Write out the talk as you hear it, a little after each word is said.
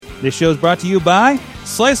This show is brought to you by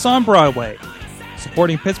Slice on Broadway.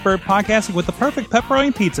 Supporting Pittsburgh podcasting with the perfect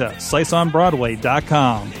pepperoni pizza,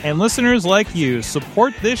 sliceonbroadway.com. And listeners like you,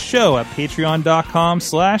 support this show at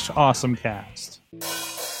patreon.com/awesomecast. I'm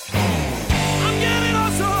getting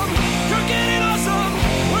awesome, you're getting awesome,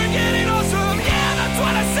 we're getting awesome, yeah, that's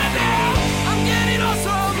what I said now. I'm getting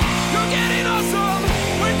awesome, you're getting awesome,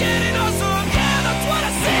 we're getting awesome, yeah, that's what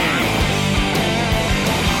I said.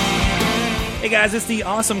 Hey guys, it's the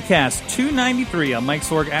Awesome Cast 293. I'm Mike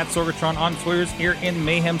Sorg at Sorgatron on Twitter, here in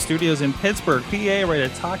Mayhem Studios in Pittsburgh, PA, ready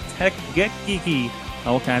to talk tech, get geeky,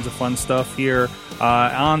 all kinds of fun stuff here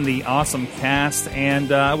on the Awesome Cast. And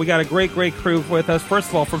we got a great crew with us. First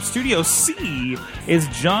of all, from Studio C is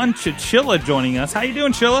John Chichilla joining us. How you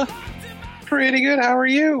doing, Chilla? Pretty good. How are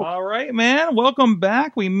you? All right, man. Welcome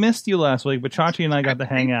back. We missed you last week, but Chachi and I got to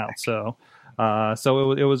hang out, so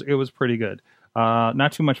it was pretty good.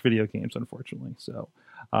 Not too much video games, unfortunately. So,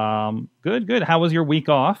 good. How was your week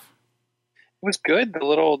off? It was good. The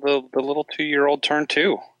little 2-year-old turned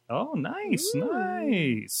 2. Oh, nice.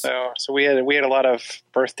 So we had a lot of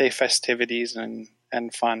birthday festivities and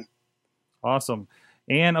fun. Awesome.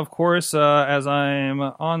 And of course, as I'm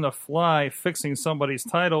on the fly fixing somebody's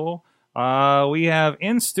title, we have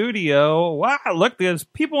in studio. Wow, look, there's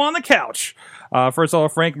people on the couch. First of all,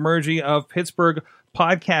 Frank Murgy of Pittsburgh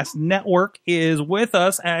Podcast Network is with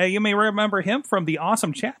us. You may remember him from the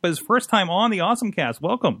Awesome Chat, his first time on the Awesome Cast.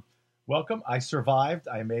 Welcome. I survived.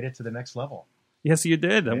 I made it to the next level. Yes, you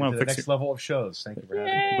did. I want to fix the next level of shows. Thank you for having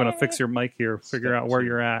me. I'm going to fix your mic here, figure out where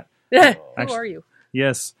you're at. Who are you?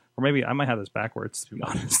 Yes. Or maybe I might have this backwards, to be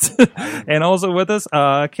honest. And also with us,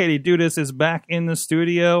 Katie Dudas is back in the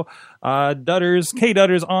studio. Dutters, K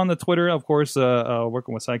Dutters on the Twitter, of course,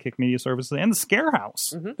 working with Sidekick Media Services and the Scare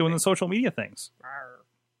House, doing the social media things.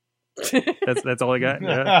 That's all I got.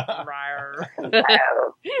 Yeah.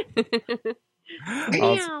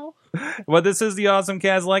 Awesome. Well, this is the Awesome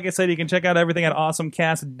Cast. Like I said, you can check out everything at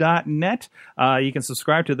awesomecast.net. You can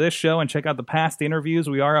subscribe to this show and check out the past interviews.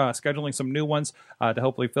 We are scheduling some new ones to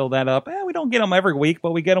hopefully fill that up. We don't get them every week,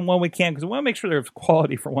 but we get them when we can because we want to make sure there's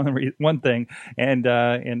quality for one thing. And we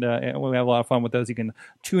have a lot of fun with those. You can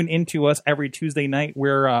tune into us every Tuesday night.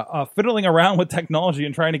 We're fiddling around with technology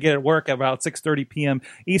and trying to get it work at about 6:30 p.m.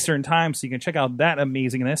 Eastern Time. So you can check out that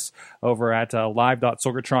amazingness over at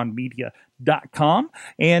live.sorgatronmedia.com.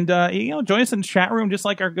 And join us in the chat room, just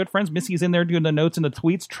like our good friends. Missy's in there doing the notes and the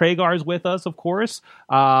tweets. Tragar's with us, of course.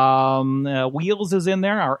 Wheels is in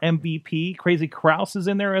there. Our MVP, Crazy Kraus, is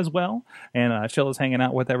in there as well. And Chilla's hanging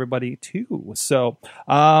out with everybody too. So,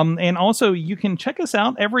 and also you can check us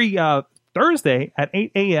out every Thursday at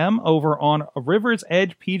 8 a.m. over on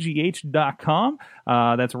riversedgepgh.com.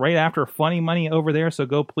 That's right after Funny Money over there. So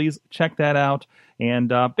go please check that out.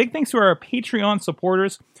 And big thanks to our Patreon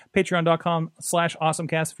supporters,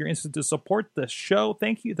 patreon.com/awesomecast. If you're interested to support the show,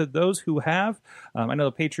 thank you to those who have. I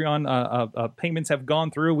know the Patreon payments have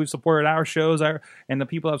gone through. We've supported our shows, and the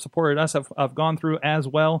people that have supported us have gone through as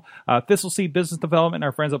well. Thistlesea Business Development,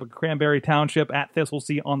 our friends up at Cranberry Township at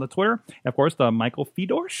Thistlesea on the Twitter. And of course, the Michael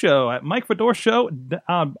Fedor Show at Mike Fedor Show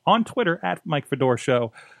on Twitter at Mike Fedor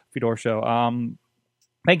Show.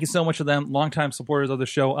 Thank you so much to them, longtime supporters of the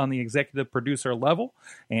show on the executive producer level,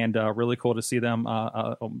 and really cool to see them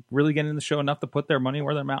really getting in the show enough to put their money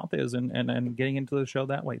where their mouth is and getting into the show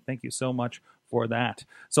that way. Thank you so much for that.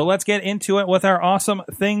 So let's get into it with our awesome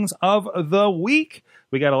things of the week.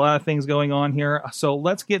 We got a lot of things going on here, so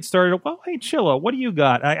let's get started. Well, hey, Chilla, what do you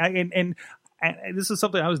got? And this is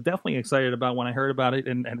something I was definitely excited about when I heard about it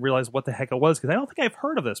and realized what the heck it was, because I don't think I've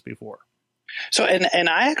heard of this before. So, and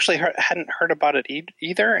I actually hadn't heard about it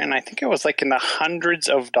either, and I think it was like in the hundreds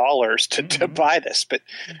of dollars to buy this. But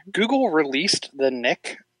Google released the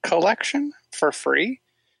Nik collection for free.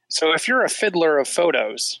 So if you're a fiddler of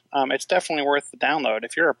photos, it's definitely worth the download.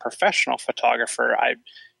 If you're a professional photographer,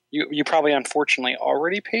 you probably unfortunately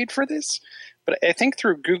already paid for this. But I think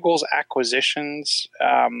through Google's acquisitions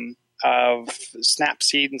of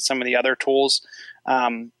Snapseed and some of the other tools,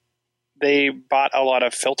 they bought a lot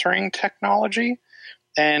of filtering technology,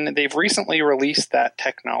 and they've recently released that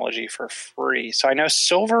technology for free. So I know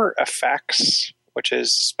Silver Efex, which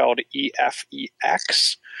is spelled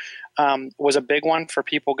EFEX, was a big one for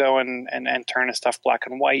people going and turning stuff black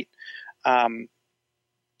and white.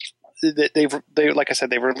 They like I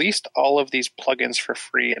said, they've released all of these plugins for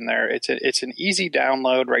free in there. It's an easy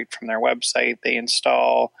download right from their website. They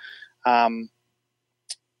install.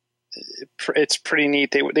 It's pretty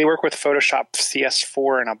neat. They work with Photoshop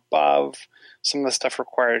CS4 and above, Some of the stuff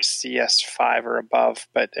requires CS5 or above,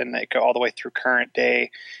 and they go all the way through current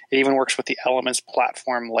day. It even works with the Elements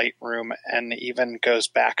platform, Lightroom, and even goes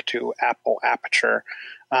back to Apple Aperture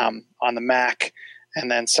on the Mac. And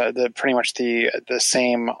then so pretty much the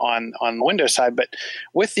same on the Windows side. But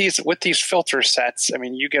with these filter sets, I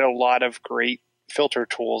mean, you get a lot of great filter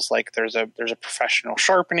tools. Like there's a professional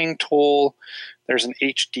sharpening tool. There's an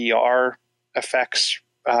HDR effects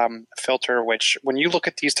filter, which when you look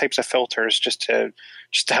at these types of filters, just to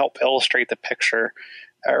help illustrate the picture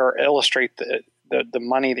or illustrate the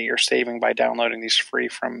money that you're saving by downloading these free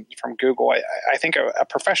from Google, I think a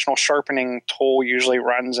professional sharpening tool usually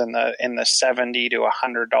runs in the $70 to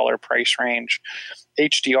 $100 price range.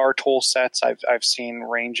 HDR tool sets I've seen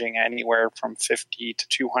ranging anywhere from $50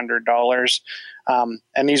 to $200,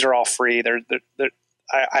 and these are all free.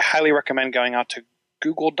 I highly recommend going out to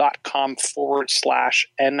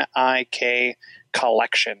google.com/NIK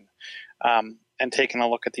collection and taking a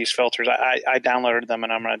look at these filters. I downloaded them,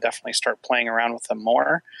 and I'm going to definitely start playing around with them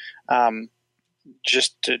more,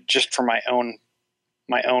 just for my own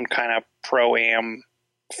kind of pro-am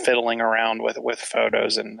fiddling around with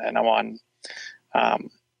photos, and I'm on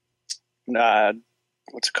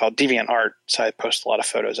what's it called, DeviantArt, so I post a lot of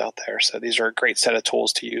photos out there. So these are a great set of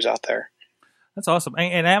tools to use out there. That's awesome.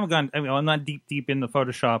 And I haven't gone, I'm not deep into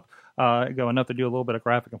Photoshop, enough to do a little bit of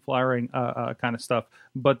graphic and flowering kind of stuff.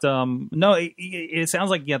 But no, it sounds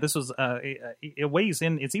like, yeah, this was, it weighs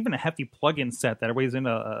in, it's even a hefty plugin set that weighs in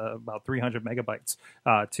about 300 megabytes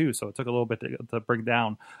too. So it took a little bit to bring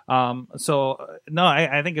down. So no,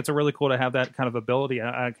 I think it's a really cool to have that kind of ability.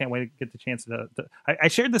 I can't wait to get the chance I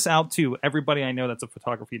shared this out to everybody I know that's a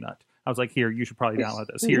photography nut. I was like, here, you should probably download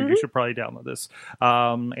this. Here, you should probably download this.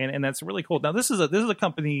 And that's really cool. Now, this is a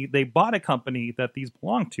company, they bought a company that these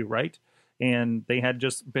belong to, right? And they had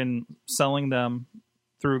just been selling them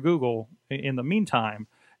through Google in the meantime.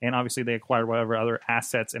 And obviously they acquired whatever other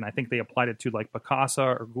assets. And I think they applied it to like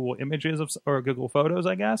Picasa or Google Images or Google Photos,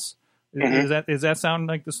 I guess. Mm-hmm. Does that sound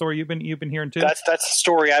like the story you've been hearing too? That's the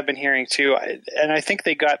story I've been hearing too. And I think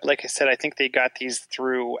they got, like I said, I think they got these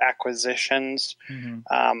through acquisitions,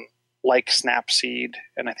 like Snapseed.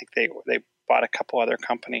 And I think they bought a couple other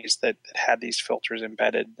companies that had these filters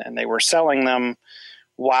embedded, and they were selling them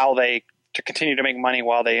to continue to make money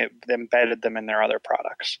while they embedded them in their other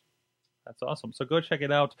products. That's awesome. So go check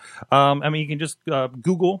it out. I mean, you can just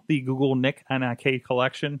Google the Google NIK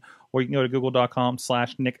collection, or you can go to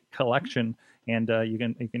google.com/NIK collection, and you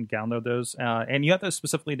can download those. And you have to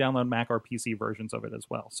specifically download Mac or PC versions of it as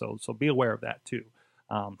well. So be aware of that too.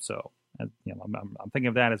 I'm thinking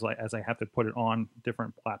of that as I have to put it on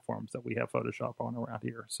different platforms that we have Photoshop on around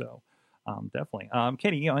here. So definitely.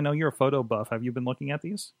 Katie, I know you're a photo buff. Have you been looking at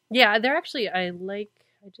these? Yeah, they're actually, I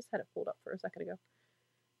just had it pulled up for a second ago.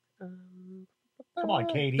 Come on,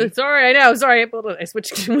 Katie. Sorry, I know. Sorry, I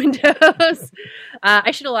switched to Windows.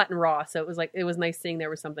 I shoot a lot in RAW, so it was nice seeing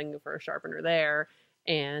there was something for a sharpener there.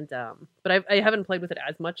 And but I haven't played with it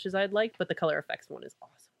as much as I'd like. But the color effects one is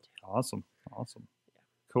awesome too. Awesome.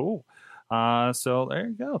 Cool. So there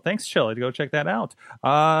you go. Thanks, Chili. Go check that out.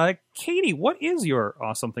 Katie, what is your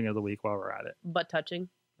awesome thing of the week while we're at it? Butt touching.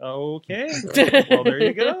 Okay. Well, there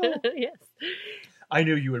you go. Yes. I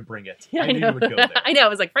knew you would bring it. Yeah, I knew you would go there. I know. I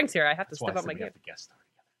was like, Frank's here. I have to That's step up my game. have to guest star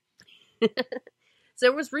together. So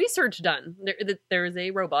there was research done. There is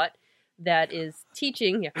a robot that is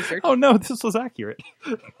teaching research. Oh no, this was accurate.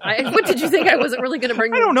 What did you think I wasn't really going to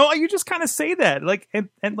bring? I don't know. You just kind of say that, like, and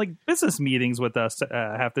like business meetings with us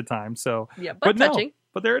half the time. So yeah, butt touching. No,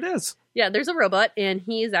 but there it is. Yeah, there's a robot, and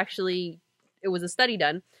he is actually. It was a study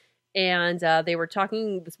done, and they were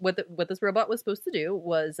talking. What this robot was supposed to do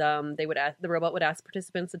was the robot would ask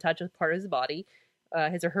participants to touch a part of his body,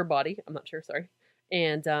 his or her body. I'm not sure. Sorry.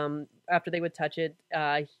 And after they would touch it,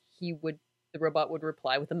 the robot would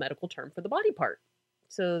reply with a medical term for the body part.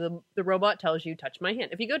 So the robot tells you, touch my hand.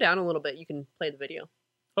 If you go down a little bit, you can play the video.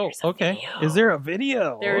 Oh, okay. Video. Is there a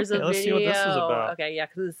video? There's a video. Let's see what this is about. Okay, yeah,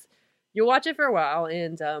 because you'll watch it for a while,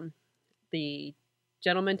 and the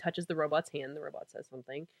gentleman touches the robot's hand. The robot says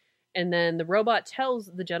something. And then the robot tells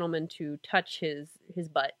the gentleman to touch his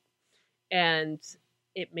butt. And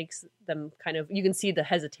it makes them kind of, you can see the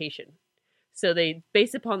hesitation. So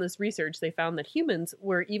based upon this research, they found that humans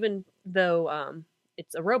were, even though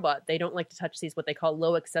it's a robot, they don't like to touch these what they call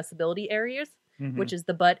low accessibility areas, which is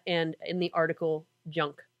the butt and, in the article,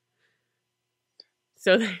 junk.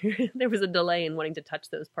 So there was a delay in wanting to touch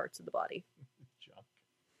those parts of the body. Junk.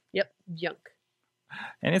 Yep, junk.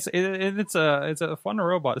 And it's a fun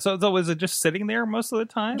robot. So is it just sitting there most of the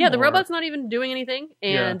time? Yeah, the robot's not even doing anything,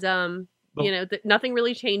 and nothing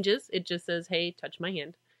really changes. It just says, "Hey, touch my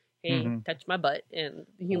hand." hey, Mhm. touch my butt, and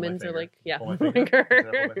the humans are finger. like, yeah, Pull my finger. Is that pull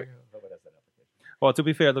my finger? Nobody has that application. Well, to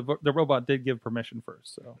be fair, the robot did give permission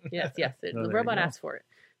first, so yes, Oh, the there you robot go. asked for it,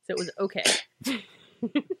 so it was okay.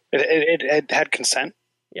 It had consent.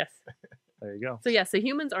 Yes. there you go. So yeah, so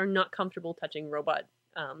humans are not comfortable touching robot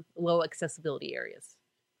low accessibility areas.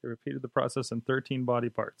 He repeated the process in 13 body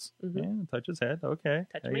parts. Mhm. Yeah, touch his head. Okay.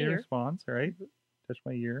 Touch Now my your ear. response, right? Mhm. Touch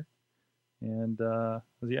my ear. And do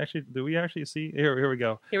we actually see? Here we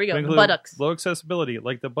go. Here we go. We The include buttocks. Low accessibility,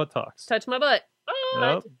 like the buttocks. Touch my butt.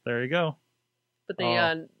 Oh, there you go. But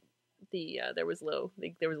Oh. there was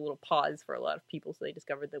there was a little pause for a lot of people, so they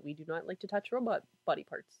discovered that we do not like to touch robot body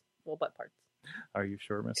parts, well, butt parts. Are you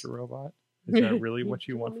sure, Mr. Robot? Is that really what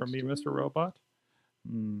you want from me, Mr. Robot?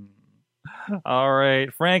 All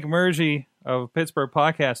right. Frank Murgy of Pittsburgh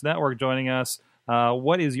Podcast Network joining us.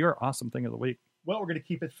 What is your awesome thing of the week? Well, we're going to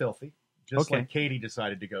keep it filthy, just Okay. like Katie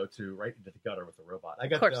decided to go to right into the gutter with the robot. I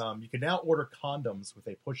Of got. course. You can now order condoms with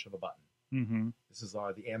a push of a button. Mm-hmm. This is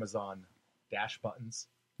the Amazon Dash buttons.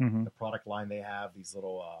 Mm-hmm. The product line they have, these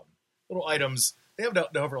little items. They have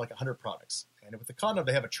over like 100 products, and with the condom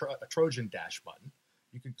they have a Trojan Dash button.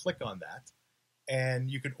 You can click on that, and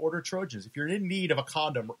you can order Trojans if you're in need of a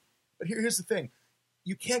condom. But here's the thing: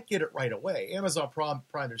 you can't get it right away. Amazon Prime,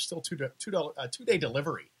 there's still two-day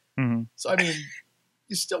delivery. Mm-hmm. So I mean,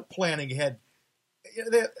 you're still planning ahead.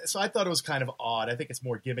 So I thought it was kind of odd. I think it's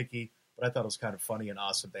more gimmicky, but I thought it was kind of funny and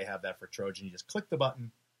awesome. They have that for Trojan. You just click the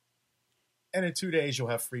button, and in 2 days you'll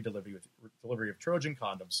have free delivery of Trojan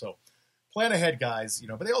condoms. So plan ahead, guys.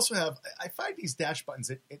 But they also have. I find these Dash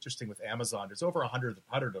buttons interesting with Amazon. There's over 100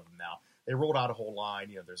 of them now. They rolled out a whole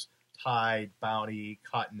line. There's Tide, Bounty,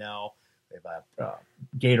 Cottonelle. They have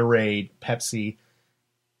Gatorade, Pepsi.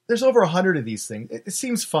 There's over 100 of these things. It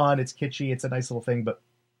seems fun. It's kitschy. It's a nice little thing, but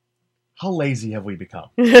how lazy have we become?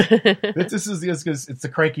 This is it's the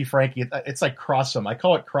cranky Frankie. It's like Crossum. I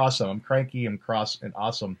call it Crossum. I'm cranky, I'm cross, and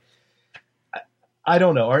awesome. I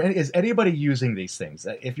don't know. Is anybody using these things?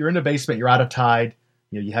 If you're in the basement, you're out of Tide.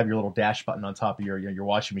 You have your little Dash button on top of your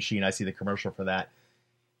washing machine. I see the commercial for that.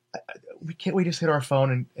 Can't we just hit our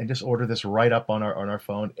phone and just order this right up on our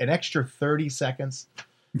phone? An extra 30 seconds.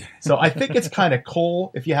 So I think it's kind of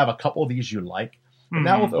cool if you have a couple of these you like. But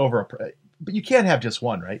now with but you can't have just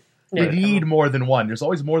one, right? You Yeah. need more than one. There's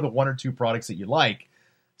always more than one or two products that you like.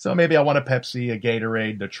 So maybe I want a Pepsi, a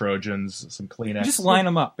Gatorade, the Trojans, some Kleenex. You just line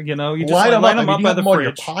them up, You just line them line up. them I up mean, by you have the them on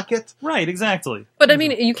your fridge. pocket. Right, exactly. But I mean,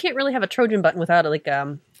 you can't really have a Trojan button without a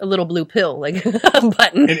little blue pill, like a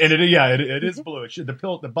button. And it is blue.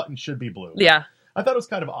 The button should be blue. Yeah. I thought it was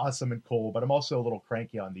kind of awesome and cool, but I'm also a little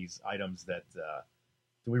cranky on these items that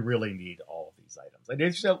do we really need all of these items? I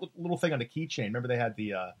did just have a little thing on the keychain. Remember they had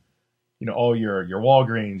the, all your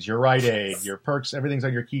Walgreens, your Rite Aid, your Perks, everything's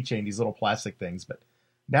on your keychain, these little plastic things. But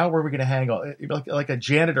now where are we going to hang all, like a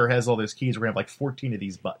janitor has all those keys, we're going to have like 14 of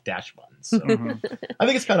these Dash buttons. So I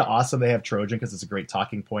think it's kind of awesome they have Trojan because it's a great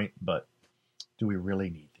talking point, but do we really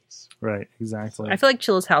need these? Right, exactly. I feel like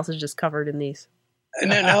Chilla's house is just covered in these.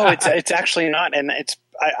 No, it's actually not, and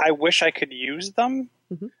I wish I could use them.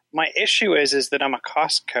 Mhm. My issue is that I'm a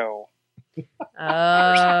Costco.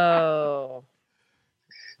 Oh.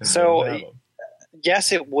 So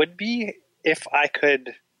yes, it would be if I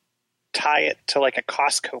could tie it to like a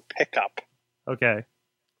Costco pickup. Okay.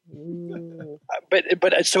 Ooh.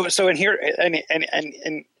 But so in here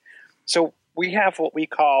and so we have what we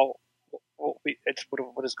call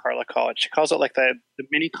what does Carla call it? She calls it like the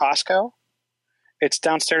mini Costco. It's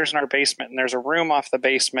downstairs in our basement, and there's a room off the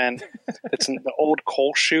basement. It's in the old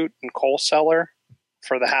coal chute and coal cellar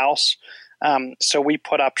for the house. So we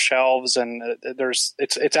put up shelves, and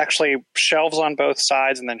it's actually shelves on both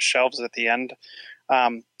sides, and then shelves at the end.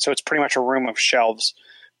 So it's pretty much a room of shelves.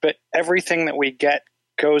 But everything that we get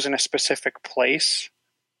goes in a specific place.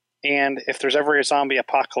 And if there's ever a zombie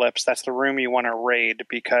apocalypse, that's the room you want to raid,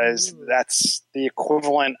 because that's the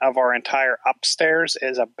equivalent of our entire upstairs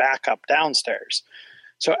is a backup downstairs.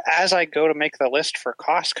 So as I go to make the list for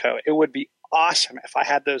Costco, it would be awesome if I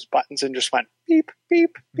had those buttons and just went beep,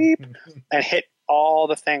 beep, beep, and hit all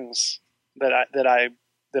the things that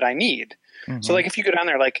I need. Mm-hmm. So like if you go down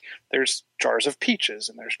there, like there's jars of peaches,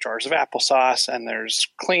 and there's jars of applesauce, and there's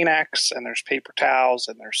Kleenex, and there's paper towels,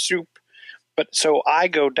 and there's soup. But so I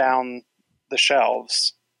go down the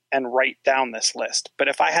shelves and write down this list. But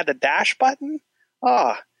if I had the Dash button,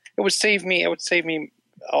 it would save me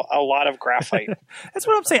a lot of graphite. That's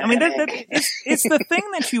what I'm saying. I mean, it's the thing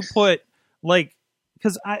that you put, like,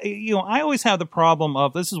 because I always have the problem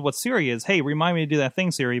of, this is what Siri is. Hey, remind me to do that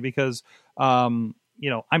thing, Siri, because I'm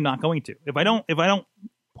not going to. If I don't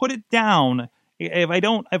put it down if I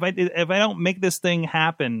don't make this thing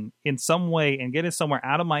happen in some way and get it somewhere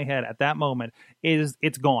out of my head at that moment,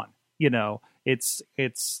 it's gone. It's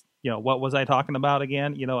what was I talking about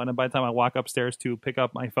again? And then by the time I walk upstairs to pick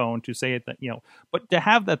up my phone to say it, but to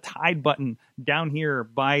have the Tide button down here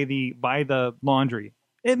by the laundry,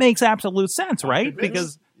 it makes absolute sense, right?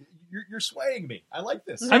 Because you're swaying me. I like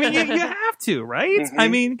this. I mean, you have to, right? Mm-hmm. I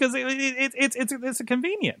mean, because it's a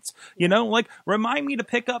convenience. Like remind me to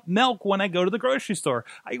pick up milk when I go to the grocery store.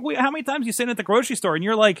 How many times you sit at the grocery store and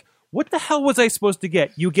you're like, what the hell was I supposed to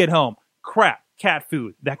get? You get home, crap. Cat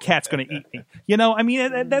food. That cat's going to eat me. I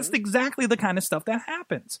mean, that's exactly the kind of stuff that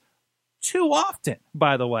happens too often,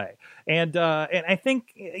 by the way. And I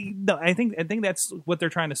think that's what they're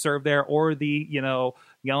trying to serve there, or the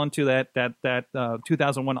yelling to that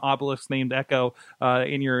 2001 obelisk named Echo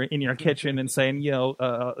in your kitchen and saying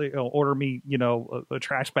order me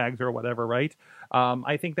trash bags or whatever, right?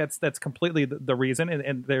 I think that's completely the reason,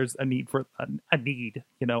 and there's a need for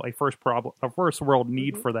a first world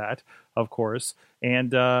need for that, of course.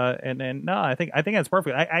 And then no, I think that's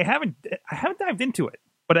perfect. I haven't dived into it,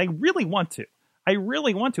 but I really want to.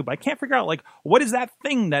 But I can't figure out what is that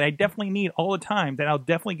thing that I definitely need all the time that I'll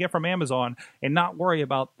definitely get from Amazon and not worry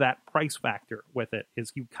about that price factor with it.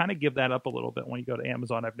 Is you kind of give that up a little bit when you go to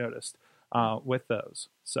Amazon, I've noticed with those.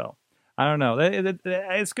 So I don't know.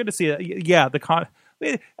 It's good to see it. Yeah,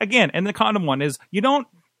 again, and the condom one is you don't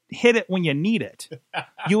hit it when you need it.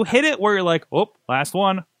 You hit it where you're like, oh, last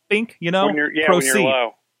one, bink, when proceed. When you're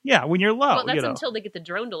low. Yeah, when you're low. Well, that's until they get the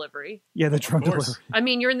drone delivery. Yeah, the drone delivery. I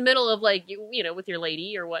mean, you're in the middle of with your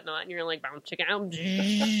lady or whatnot, and you're like, bounce, chicken out.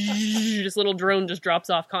 This little drone just drops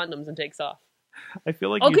off condoms and takes off. I feel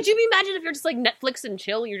like. Could you imagine if you're just like Netflix and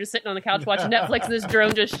chill? You're just sitting on the couch watching Netflix, and this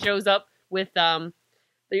drone just shows up with your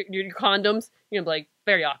condoms. You're gonna be like,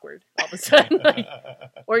 very awkward all of a sudden.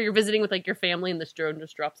 Or you're visiting with your family, and this drone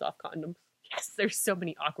just drops off condoms. Yes, there's so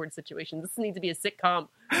many awkward situations. This needs to be a sitcom.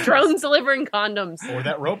 Drones delivering condoms. Or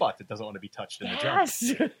that robot that doesn't want to be touched in the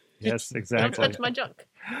junk. Yes, exactly. Don't touch my junk.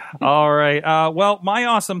 All right. Well, my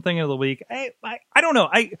awesome thing of the week. I don't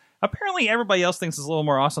know. Apparently everybody else thinks it's a little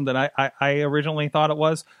more awesome than I originally thought it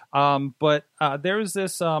was. But there's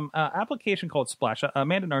this application called Splash.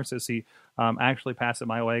 Amanda Narcissi actually passed it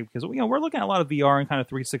my way because we're looking at a lot of VR and kind of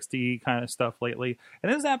 360 kind of stuff lately.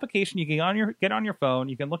 And there's an application you can get on your phone.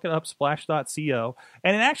 You can look it up, splash.co,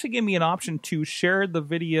 and it actually gave me an option to share the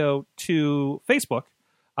video to Facebook.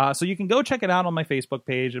 So you can go check it out on my Facebook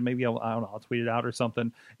page, and maybe I'll tweet it out or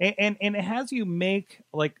something. And it has you make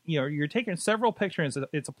you're taking several pictures.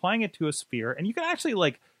 It's applying it to a sphere, and you can actually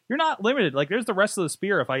you're not limited. There's the rest of the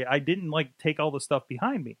sphere if I didn't take all the stuff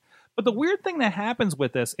behind me. But the weird thing that happens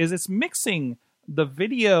with this is it's mixing the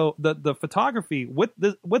video, the photography with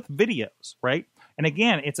videos, right? And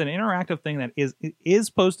again, it's an interactive thing that is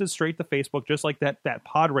posted straight to Facebook, just like that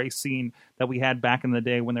pod race scene that we had back in the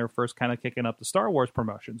day when they were first kind of kicking up the Star Wars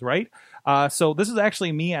promotions, right? So this is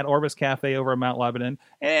actually me at Orbis Cafe over in Mount Lebanon,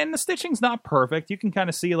 and the stitching's not perfect. You can kind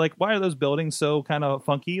of see why are those buildings so kind of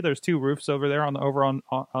funky? There's two roofs over there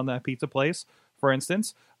on that pizza place, for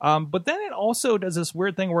instance. But then it also does this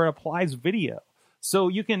weird thing where it applies video. So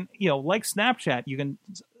you can, like Snapchat, you can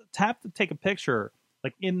tap to take a picture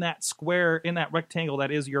in that square, in that rectangle that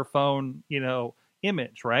is your phone,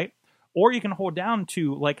 image, right? Or you can hold down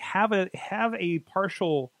to have a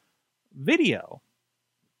partial video.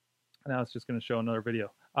 Now it's just going to show another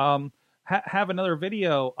video. Have another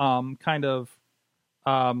video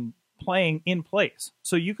playing in place.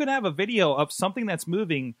 So you could have a video of something that's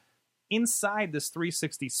moving inside this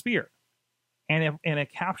 360 sphere. And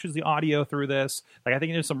it captures the audio through this. I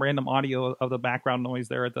think there's some random audio of the background noise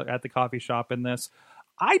there at the coffee shop in this.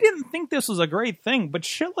 I didn't think this was a great thing, but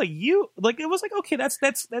Sheila, it was okay, that's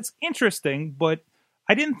interesting, but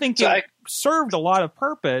I didn't think it served a lot of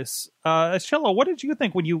purpose. Sheila, what did you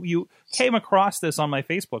think when you came across this on my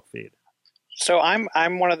Facebook feed? So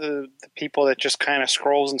I'm one of the people that just kind of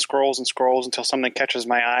scrolls and scrolls and scrolls until something catches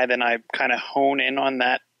my eye. Then I kind of hone in on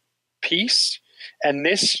that piece, and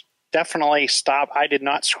this definitely stopped. I did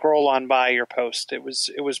not scroll on by your post. It was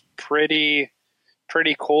pretty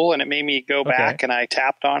cool, and it made me go back, and I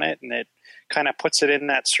tapped on it, and it kind of puts it in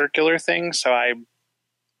that circular thing. So I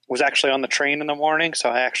was actually on the train in the morning, so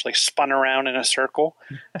I actually spun around in a circle.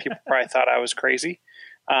 People probably thought I was crazy.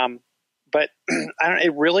 But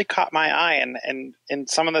it really caught my eye, and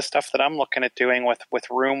some of the stuff that I'm looking at doing with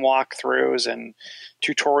room walkthroughs and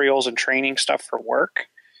tutorials and training stuff for work,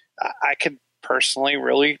 I could personally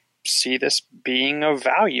really see this being of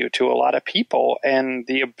value to a lot of people, and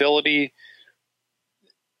the ability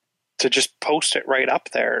to just post it right up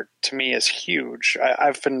there to me is huge.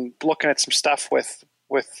 I've been looking at some stuff with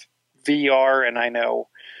VR, and I know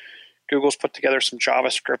Google's put together some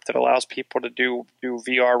JavaScript that allows people to do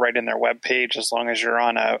VR right in their web page as long as you're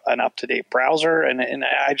on an up-to-date browser. And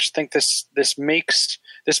I just think this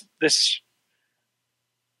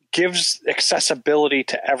gives accessibility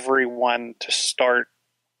to everyone to start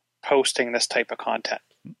posting this type of content.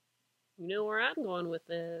 You know where I'm going with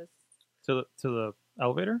this? To the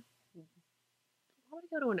elevator? Why would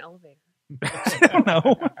I go to an elevator? I don't know.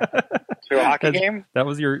 To a hockey game? That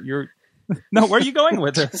was your. No, where are you going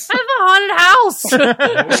with this? I have a haunted house.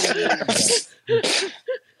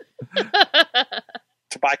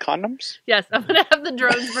 To buy condoms? Yes, I'm gonna have the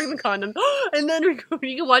drones bring the condom, and then you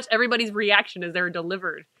can watch everybody's reaction as they're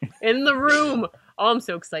delivered in the room. Oh, I'm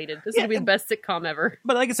so excited! This will be the best sitcom ever.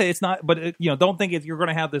 But like I say, it's not. But don't think you're going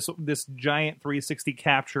to have this giant 360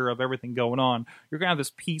 capture of everything going on. You're going to have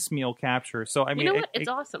this piecemeal capture. So I mean, you know what? It's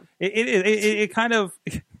awesome. It kind of.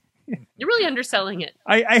 You're really underselling it.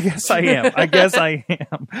 I guess I am.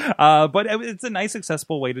 But it's a nice,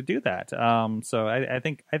 accessible way to do that. So I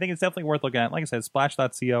think it's definitely worth looking at. Like I said,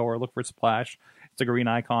 splash.co or look for Splash. It's a green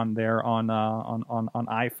icon there on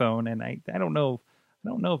iPhone, and I don't know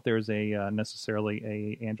if there's a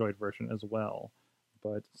necessarily a Android version as well.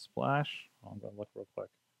 But Splash, I'm gonna look real quick.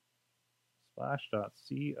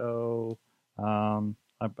 Splash.co.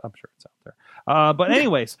 I'm sure it's out there. But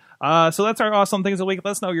anyways, so that's our awesome things of the week.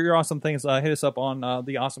 Let us know your awesome things. Hit us up on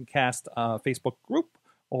the Awesome Cast Facebook group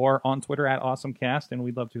or on Twitter at AwesomeCast, and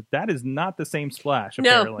we'd love to. That is not the same Splash,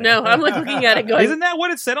 apparently. No, I'm like looking at it going... Isn't that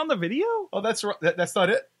what it said on the video? Oh, that's right. That's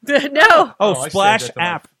not it? No. Oh, Splash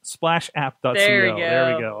app. Splash.app.co.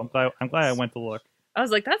 There we go. I'm glad I went to look. I was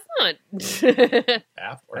like, that's not...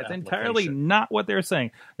 App or That's application? entirely not what they're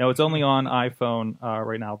saying. No, it's only on iPhone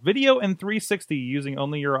right now. Video in 360 using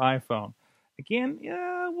only your iPhone. Again,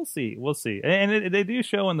 yeah, we'll see. And they do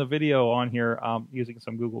show in the video on here using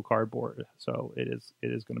some Google Cardboard, so it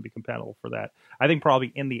is going to be compatible for that. I think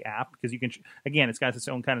probably in the app, because you can. Again, it's got its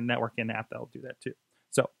own kind of networking app that'll do that too.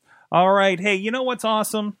 So, all right, hey, you know what's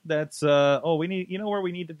awesome? That's we need. You know where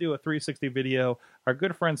we need to do a 360 video? Our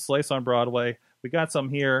good friend Slice on Broadway. We got some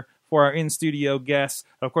here for our in-studio guests.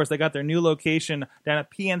 Of course, they got their new location down at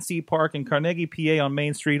PNC Park in Carnegie, PA on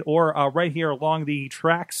Main Street, or right here along the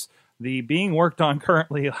tracks, the being worked on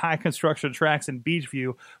currently high construction tracks in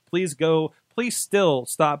Beachview. Please still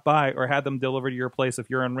stop by or have them delivered to your place if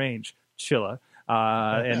you're in range. Chilla.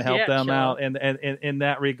 And help them Chilla. out in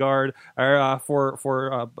that regard.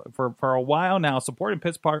 For a while now, supporting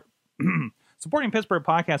Pittsburgh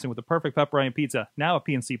podcasting with the perfect pepperoni pizza, now at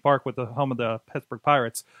PNC Park with the home of the Pittsburgh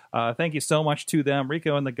Pirates. Thank you so much to them,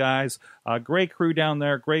 Rico and the guys. Great crew down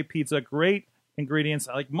there, great pizza, great ingredients,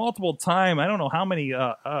 like multiple time. I don't know how many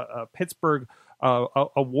Pittsburgh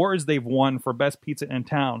awards they've won for best pizza in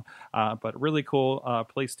town, but really cool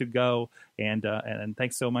place to go. And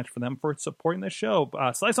thanks so much for them for supporting the show.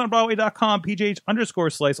 SliceOnBroadway.com,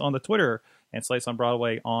 PGH_Slice on the Twitter, and Slice on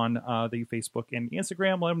Broadway on the Facebook and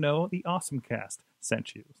Instagram. Let them know the Awesome Cast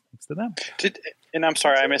sent you. Thanks to them. And I'm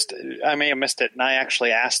sorry, I may have missed it. And I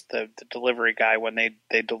actually asked the delivery guy when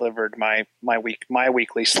they delivered my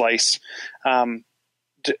weekly slice.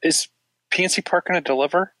 Is PNC Park going to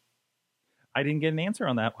deliver? I didn't get an answer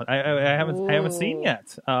on that one. I haven't seen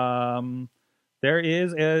yet. There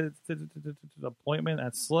is an appointment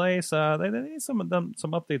at Slice. They need some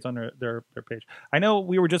updates on their page. I know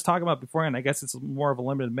we were just talking about beforehand. I guess it's more of a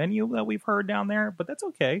limited menu that we've heard down there, but that's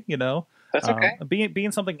okay. You know, that's okay.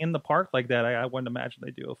 Being something in the park like that, I wouldn't imagine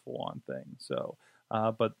they do a full on thing. So,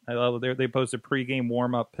 but I love they posted pregame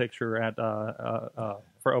warm up picture at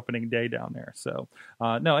for opening day down there. So,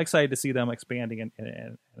 no, excited to see them expanding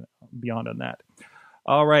and beyond on that.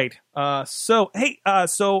 All right. So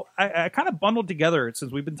I kind of bundled together,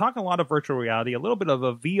 since we've been talking a lot of virtual reality, a little bit of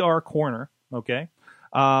a VR corner. Okay.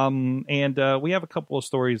 And we have a couple of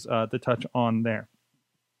stories to touch on there.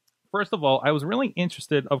 First of all, I was really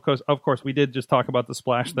interested. Of course, we did just talk about the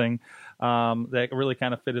Splash thing that really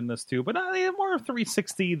kind of fit in this too, but more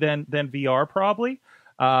 360 than VR probably.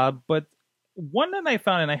 But one that I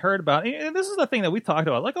found and I heard about, and this is the thing that we talked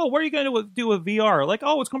about, like, oh, what are you going to do with VR? Like,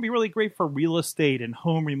 oh, it's going to be really great for real estate and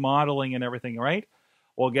home remodeling and everything, right?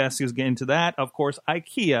 Well, guess who's getting to that? Of course,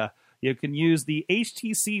 IKEA. You can use the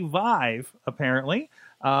HTC Vive, apparently,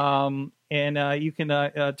 and you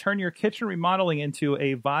can turn your kitchen remodeling into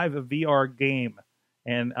a Vive VR game.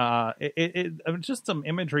 And just some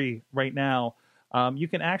imagery right now. You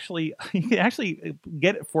can actually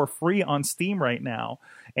get it for free on Steam right now,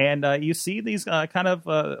 and you see these kind of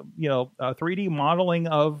 3D modeling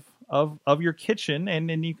of of your kitchen, and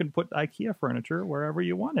then you can put IKEA furniture wherever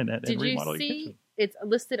you want in it. Did and you remodel your see kitchen. it's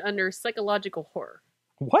listed under psychological horror?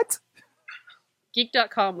 What?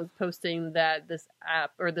 Geek.com was posting that this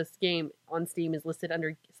app or this game on Steam is listed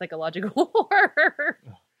under psychological horror.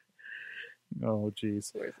 Oh,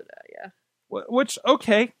 jeez. Where's it at? Yeah. Which,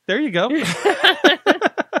 okay, there you go.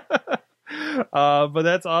 But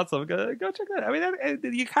that's awesome. Go check that. I mean,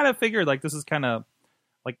 you kind of figured like this is kind of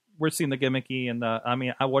like we're seeing the gimmicky and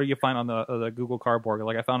what do you find on the Google Cardboard?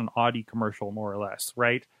 Like I found an Audi commercial more or less,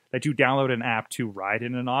 right? That you download an app to ride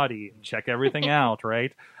in an Audi and check everything out,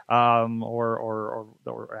 right? Or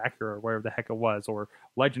Acura, or wherever the heck it was, or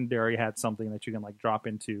Legendary had something that you can like drop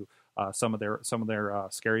into some of their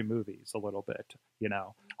scary movies a little bit, you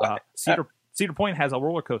know. Cedar Point has a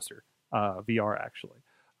roller coaster VR actually.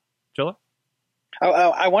 Jilla?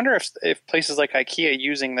 I wonder if places like IKEA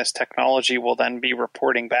using this technology will then be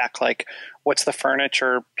reporting back, like, what's the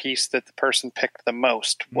furniture piece that the person picked the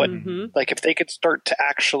most? What, like, if they could start to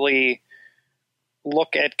actually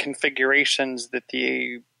look at configurations that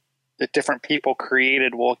the different people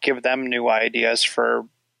created, will give them new ideas for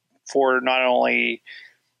not only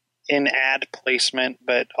in ad placement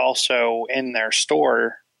but also in their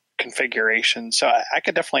store configuration. So I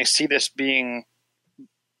could definitely see this being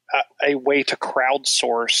a way to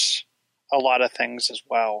crowdsource a lot of things as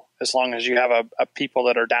well, as long as you have a people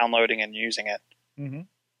that are downloading and using it. Mm-hmm.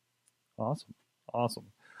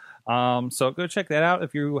 Awesome. So go check that out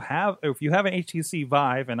if you have an HTC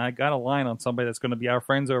Vive, and I got a line on somebody that's going to be our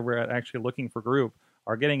friends over at Actually Looking for Group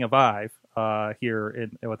are getting a Vive here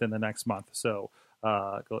within the next month. So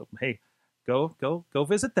go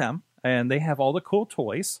visit them. And they have all the cool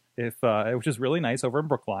toys, which is really nice over in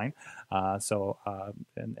Brookline.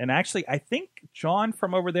 And actually, I think John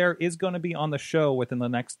from over there is going to be on the show within the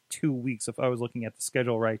next 2 weeks, if I was looking at the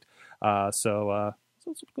schedule right. So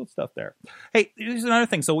some cool stuff there. Hey, here's another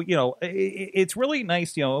thing. So it's really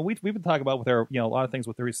nice. We've been talking about with our a lot of things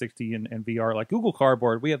with 360 and VR, like Google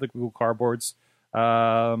Cardboard. We have the Google Cardboards.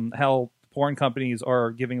 Hell, porn companies are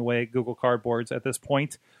giving away Google Cardboards at this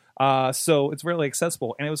point. So it's really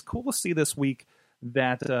accessible, and it was cool to see this week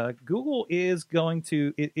that Google is going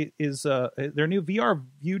to their new VR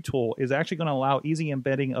view tool is actually going to allow easy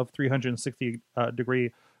embedding of 360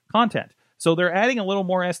 degree content. So they're adding a little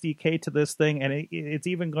more SDK to this thing, and it's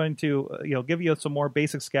even going to give you some more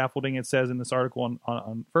basic scaffolding. It says in this article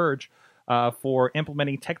on Verge. For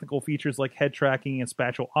implementing technical features like head tracking and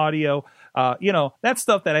spatial audio, that's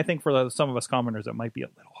stuff that I think for some of us commoners it might be a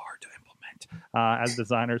little hard to implement as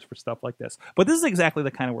designers for stuff like this. But this is exactly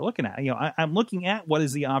the kind of we're looking at. I'm looking at what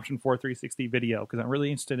is the option for 360 video because I'm really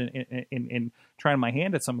interested in trying my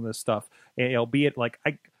hand at some of this stuff. Be it like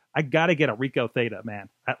I got to get a Ricoh Theta, man,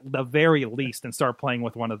 at the very least, and start playing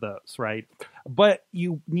with one of those, right? But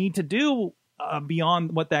you need to do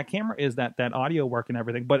beyond what that camera is, that audio work and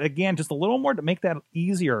everything. But again, just a little more to make that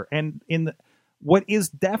easier. And in what is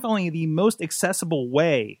definitely the most accessible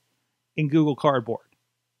way in Google Cardboard.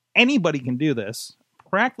 Anybody can do this.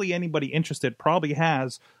 Practically anybody interested probably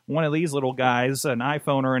has one of these little guys, an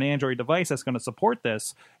iPhone or an Android device that's going to support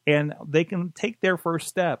this. And they can take their first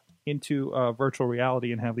step into virtual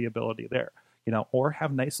reality and have the ability there. Or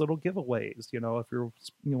have nice little giveaways, if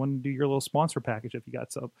you want to do your little sponsor package, if you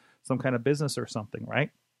got some kind of business or something, right?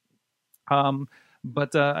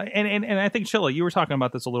 But I think Chilla, you were talking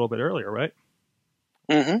about this a little bit earlier, right?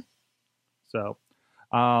 Mm-hmm. So,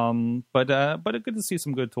 but good to see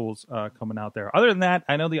some good tools coming out there. Other than that,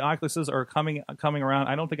 I know the Oculuses are coming around.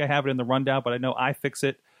 I don't think I have it in the rundown, but I know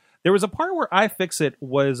iFixit. There was a part where iFixit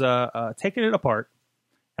was taking it apart,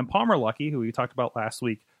 and Palmer Luckey, who we talked about last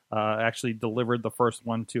week, actually delivered the first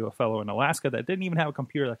one to a fellow in Alaska that didn't even have a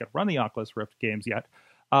computer that could run the Oculus Rift games yet.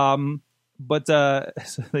 But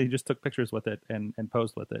so they just took pictures with it and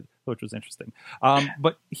posed with it, which was interesting.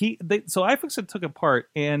 But so iFixit took it apart,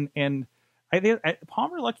 and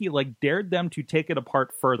Palmer Luckey dared them to take it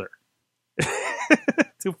apart further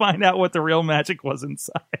to find out what the real magic was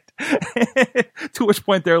inside. To which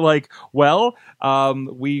point they're like, "Well,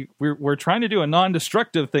 we're trying to do a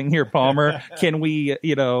non-destructive thing here, Palmer. Can we,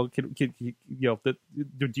 do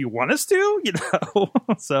you want us to,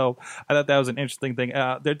 So I thought that was an interesting thing.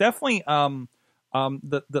 They're definitely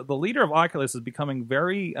the leader of Oculus is becoming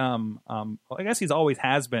very I guess he's always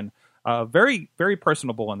has been very, very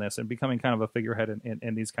personable in this and becoming kind of a figurehead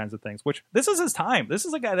in these kinds of things, which this is his time. This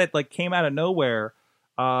is a guy that came out of nowhere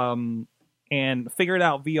and figured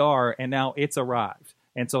out VR, and now it's arrived.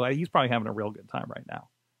 And so he's probably having a real good time right now.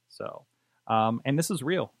 So, and this is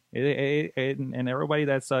real. And everybody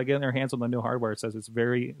that's getting their hands on the new hardware says it's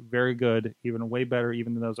very, very good, even way better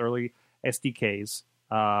even than those early SDKs.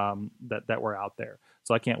 that were out there.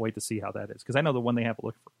 So I can't wait to see how that is, because I know the one they have to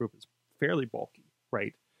look for group is fairly bulky,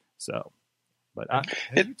 right? So, but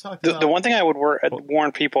the one thing I would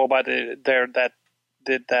warn people about that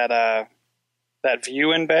view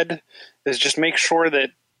embed is just make sure that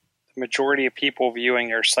the majority of people viewing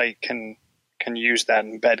your site can use that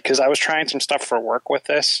embed, because I was trying some stuff for work with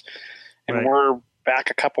this, and we're back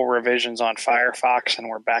a couple revisions on Firefox, and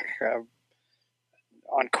we're back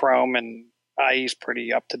on Chrome, and IE's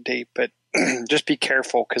pretty up to date, but just be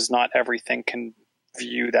careful, because not everything can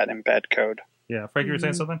view that embed code. Yeah, Frank, you were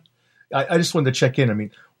saying something? I just wanted to check in. I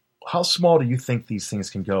mean, how small do you think these things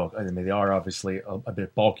can go? I mean, they are obviously a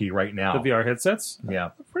bit bulky right now. The VR headsets?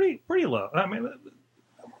 Yeah. Pretty low. I mean,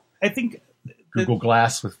 I think Google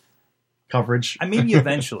Glass with coverage. Maybe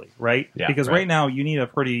eventually, right? Yeah, because right. right now you need a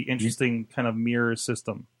pretty interesting kind of mirror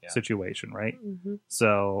system situation, right? Mm-hmm.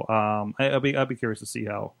 So I'll be curious to see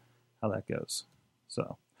how that goes.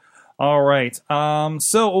 So, all right.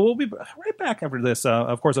 So we'll be right back after this.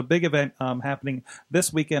 Of course, a big event happening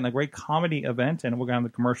this weekend, a great comedy event, and we're going to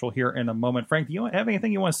have the commercial here in a moment. Frank, do you have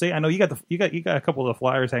anything you want to say? I know you got a couple of the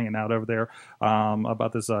flyers hanging out over there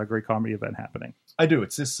about this great comedy event happening. I do.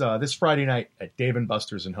 It's this Friday night at Dave &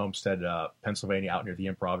 Buster's in Homestead, Pennsylvania, out near the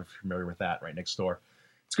Improv, if you're familiar with that, right next door.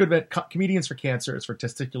 It's a good event. Comedians for Cancer. It's for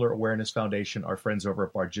Testicular Awareness Foundation, our friends over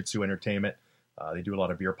at Barjitsu Entertainment. They do a lot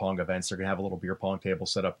of beer pong events. They're going to have a little beer pong table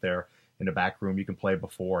set up there in the back room. You can play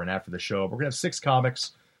before and after the show. But we're going to have 6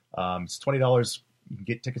 comics. It's $20. You can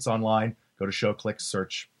get tickets online. Go to ShowClick,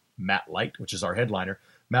 search Matt Light, which is our headliner.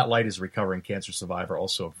 Matt Light is a recovering cancer survivor,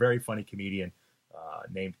 also a very funny comedian,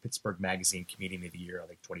 named Pittsburgh Magazine Comedian of the Year, I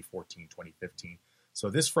think 2014, 2015. So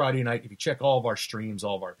this Friday night, if you check all of our streams,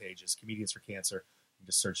 all of our pages, Comedians for Cancer, you can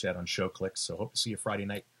just search that on ShowClick. So hope to see you Friday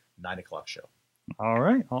night, 9 o'clock show. All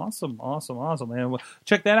right. Awesome. And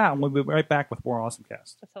check that out, and we'll be right back with more Awesome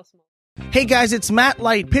Cast. That's how small. Hey guys, it's Matt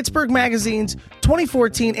Light, Pittsburgh Magazine's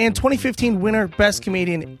 2014 and 2015 winner, Best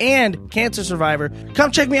Comedian, and Cancer Survivor.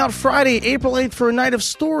 Come check me out Friday, April 8th for a night of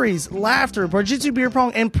stories, laughter, Barjitsu beer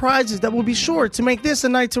pong, and prizes that will be sure to make this a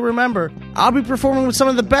night to remember. I'll be performing with some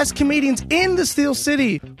of the best comedians in the Steel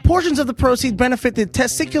City. Portions of the proceeds benefit the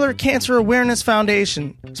Testicular Cancer Awareness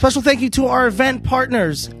Foundation. Special thank you to our event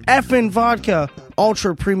partners, Effin Vodka,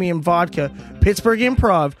 Ultra Premium Vodka, Pittsburgh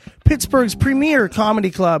Improv, Pittsburgh's premier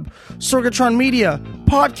comedy club, Sorgatron Media,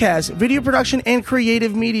 podcast, video production, and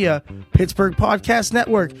creative media, Pittsburgh Podcast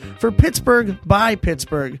Network for Pittsburgh by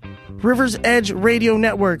Pittsburgh, River's Edge Radio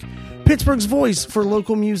Network, Pittsburgh's voice for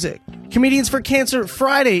local music. Comedians for Cancer,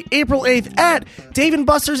 Friday, April 8th at Dave &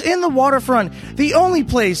 Buster's in the Waterfront, the only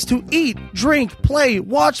place to eat, drink, play,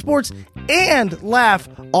 watch sports, and laugh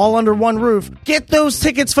all under one roof. Get those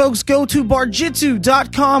tickets, folks. Go to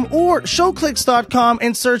barjitsu.com or showclicks.com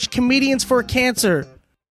and search Comedians for Cancer.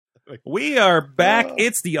 We are back.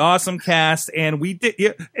 It's the Awesome Cast, and we did.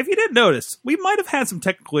 If you didn't notice, we might have had some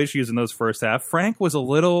technical issues in those first half. Frank was a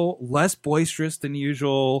little less boisterous than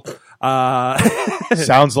usual.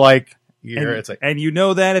 Sounds like it's like, and you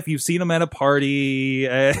know that if you've seen him at a party.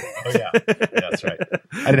 oh yeah, that's right.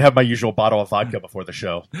 I didn't have my usual bottle of vodka before the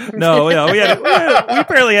show. No, we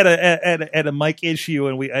apparently had a mic issue,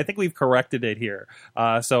 and I think we've corrected it here.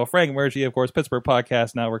 So Frank Mergy, of course, Pittsburgh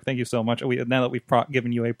Podcast Network. Thank you so much. Now that we've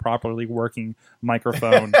given you a properly working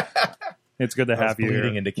microphone, it's good to have you here.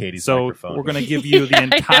 Into Katie's so microphone. We're going to give you the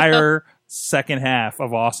entire second half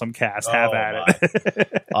of Awesome Cast. Have at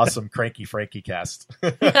it. Awesome Cranky Frankie Cast.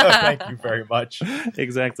 Thank you very much.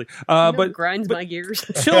 Exactly. But grinds my gears.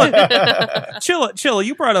 Chilla,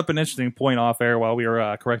 you brought up an interesting point off air while we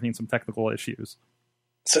were correcting some technical issues.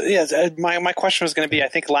 So yeah, my question was going to be, I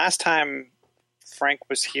think last time Frank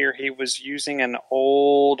was here, he was using an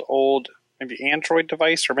old maybe Android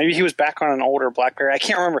device, or maybe he was back on an older BlackBerry. I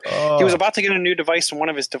can't remember. He was about to get a new device, and one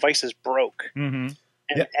of his devices broke. Mm-hmm.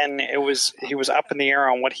 And he was up in the air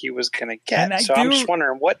on what he was going to get. So I'm just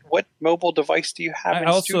wondering, what mobile device do you have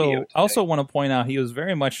in studio today? I also want to point out he was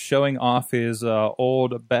very much showing off his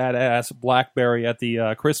old badass BlackBerry at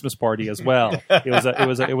the Christmas party as well.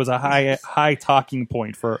 It was a high talking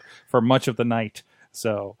point for much of the night.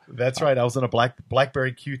 So that's right. I was on a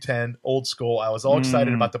BlackBerry Q10, old school. I was all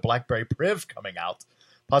excited about the BlackBerry Priv coming out.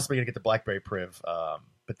 Possibly going to get the BlackBerry Priv.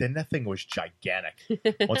 But then that thing was gigantic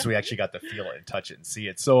once we actually got to feel it and touch it and see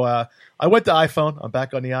it. So I went to iPhone. I'm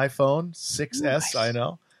back on the iPhone 6S. Nice. I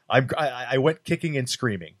know. I went kicking and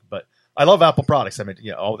screaming, but I love Apple products. I mean,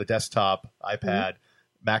 the desktop, iPad,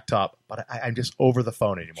 Mac top, but I'm just over the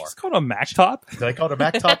phone anymore. It's called a Mac top? Did I call it a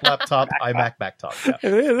Mac top, laptop, iMac, Mac top?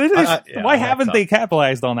 Yeah. Why haven't they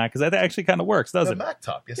capitalized on that? Because that actually kind of works, doesn't it? The Mac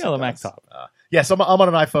top. Yes, the Mac top. So I'm on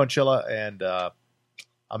an iPhone, Chilla, and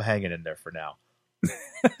I'm hanging in there for now.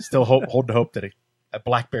 Still holding hope that a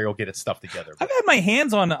BlackBerry will get its stuff together. I've had my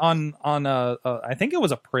hands on I think it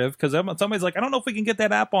was a Priv, because somebody's like, I don't know if we can get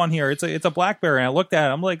that app on here. It's a BlackBerry. And I looked at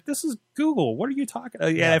it. I'm like, this is Google. What are you talking?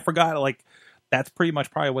 Yeah, I forgot. Like, that's pretty much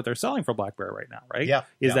probably what they're selling for BlackBerry right now, right? Yeah.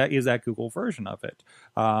 Is that Google version of it?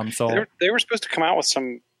 So they were supposed to come out with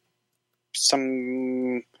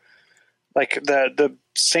some like the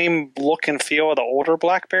same look and feel of the older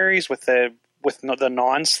BlackBerries with the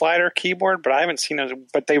non-slider keyboard, but I haven't seen those.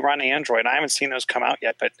 But they run Android. I haven't seen those come out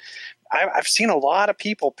yet. But I've seen a lot of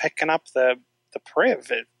people picking up the Priv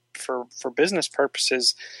for business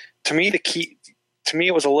purposes. To me,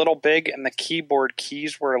 it was a little big, and the keyboard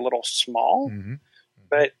keys were a little small. Mm-hmm.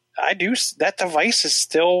 But that device is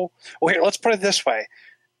still. Well, here, let's put it this way.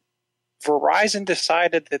 Verizon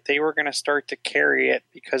decided that they were going to start to carry it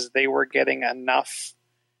because they were getting enough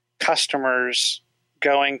customers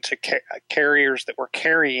going to carriers that were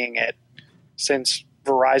carrying it, since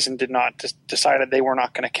Verizon decided they were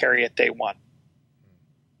not going to carry it day one.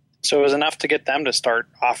 So it was enough to get them to start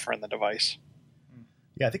offering the device.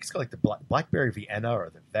 Yeah, I think it's called like the BlackBerry Vienna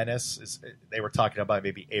or the Venice. They were talking about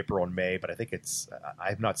maybe April and May, but I think I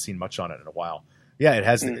have not seen much on it in a while. Yeah, it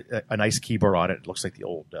has a nice keyboard on it. It looks like the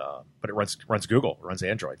old, but it runs Google, it runs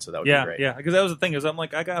Android, so that would be great. Yeah, because that was the thing. Is I'm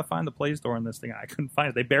like, I gotta find the Play Store on this thing. I couldn't find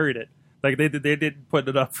it. They buried it. Like they did put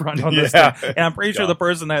it up front on this thing. And I'm pretty sure the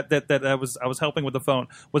person that I was helping with the phone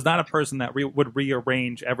was not a person that would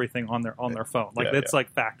rearrange everything on their phone. Like it's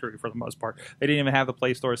like factory for the most part. They didn't even have the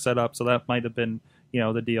Play Store set up, so that might have been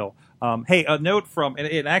the deal. Hey, a note from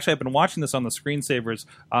and actually I've been watching this on the Screensavers.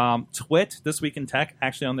 Twit, This Week in Tech,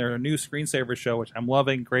 actually on their new Screensaver show, which I'm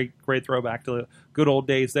loving. Great throwback to the good old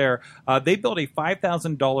days there. They built a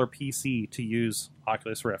 $5,000 PC to use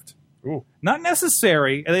Oculus Rift. Ooh. Not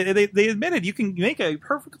necessary. They admitted you can make a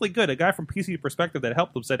perfectly good. A guy from PC Perspective that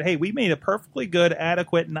helped them said, "Hey, we made a perfectly good,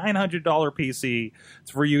 adequate $900 PC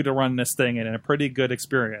for you to run this thing in, and a pretty good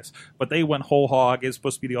experience." But they went whole hog. It's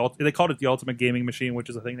supposed to be they called it the ultimate gaming machine, which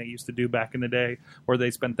is a thing they used to do back in the day, where they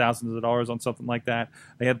spent thousands of dollars on something like that.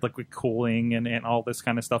 They had liquid cooling and all this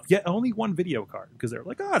kind of stuff. Yet only one video card, because they were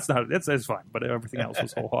like, "Oh, it's fine," but everything else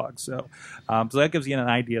was whole hog. So that gives you an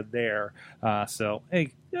idea there. So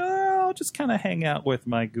hey. I'll just kind of hang out with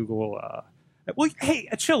my Google. Well, hey,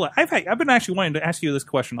 Chilla, I've been actually wanting to ask you this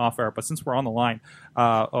question off air, but since we're on the line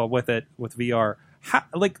with VR,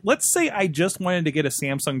 let's say I just wanted to get a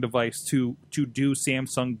Samsung device to do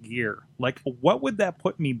Samsung gear. Like, what would that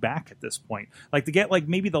put me back at this point? Like to get like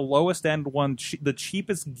maybe the lowest end one, the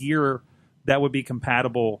cheapest gear that would be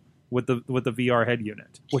compatible with the VR head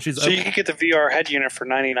unit, which is so you can get the VR head unit for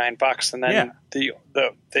 $99, and then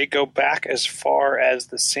they go back as far as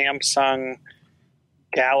the Samsung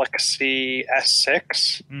Galaxy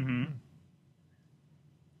S6. Mm-hmm.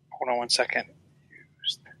 Hold on one second.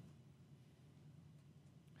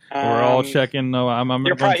 We're all checking. No,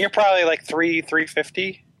 you're probably like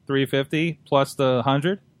 350. 350 plus the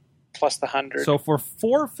 100. Plus the 100. So for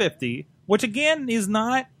 450, which again is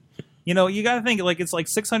not. You got to think, like, it's like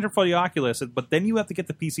 $600 for the Oculus, but then you have to get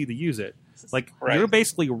the PC to use it. Like, You're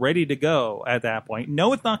basically ready to go at that point.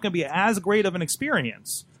 No, it's not going to be as great of an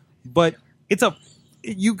experience, but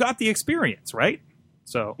you got the experience, right?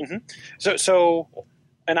 So, so,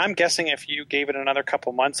 and I'm guessing if you gave it another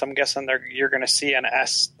couple months, I'm guessing you're going to see an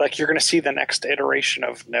you're going to see the next iteration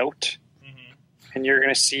of Note, and you're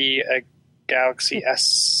going to see a Galaxy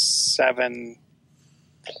S7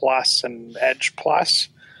 Plus and Edge Plus.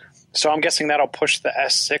 So I'm guessing that'll push the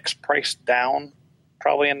S6 price down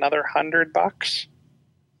probably another $100.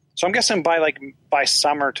 So I'm guessing by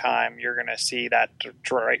summertime you're going to see that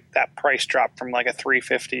price drop from like a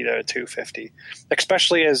 $350 to a $250,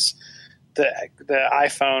 especially as the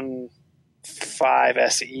iPhone 5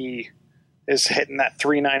 SE is hitting that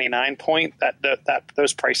 $399 point. That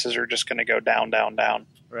those prices are just going to go down.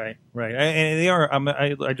 Right, and they are.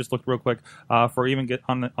 I just looked real quick for even get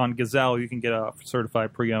on Gazelle. You can get a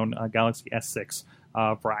certified pre-owned Galaxy S6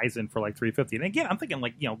 Verizon for like $350. And again, I'm thinking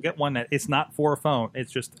get one that it's not for a phone;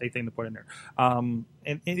 it's just a thing to put in there. And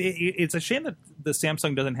it's a shame that the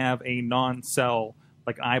Samsung doesn't have a non-cell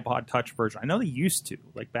like iPod Touch version. I know they used to,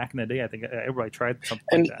 like back in the day. I think everybody tried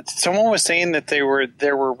something like that. Someone was saying that there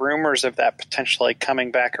were rumors of that potentially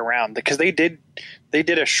coming back around, because they did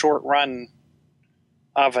a short run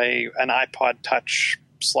of an iPod Touch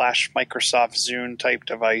 / Microsoft Zune type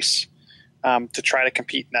device to try to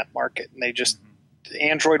compete in that market, and they just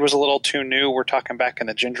Android was a little too new. We're talking back in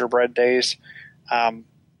the gingerbread days,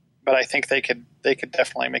 but I think they could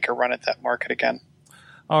definitely make a run at that market again.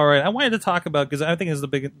 All right, I wanted to talk about, because I think it's the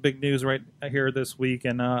big news right here this week,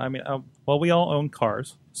 and we all own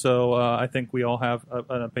cars. So I think we all have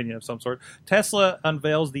an opinion of some sort. Tesla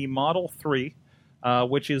unveils the Model 3,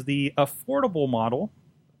 which is the affordable model.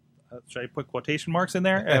 Should I put quotation marks in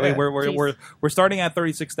there? I mean, we're starting at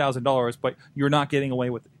 $36,000, but you're not getting away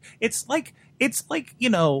with it. It's like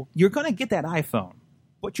you're going to get that iPhone,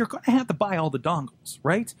 but you're going to have to buy all the dongles,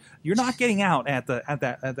 right? You're not getting out at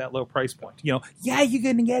that low price point. Yeah, you're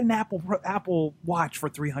going to get an Apple Watch for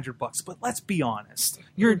 $300, but let's be honest,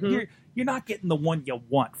 you're not getting the one you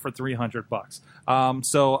want for $300.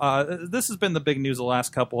 So this has been the big news the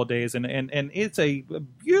last couple of days, and it's a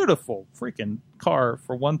beautiful freaking car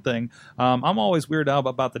for one thing. I'm always weirded out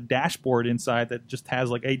about the dashboard inside that just has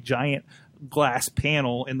like a giant glass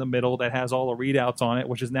panel in the middle that has all the readouts on it,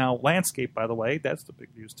 which is now landscape, by the way. That's the big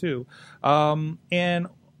news too. And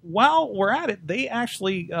while we're at it, they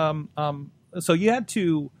actually so you had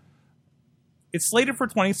to. It's slated for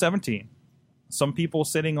 2017. Some people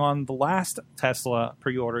sitting on the last Tesla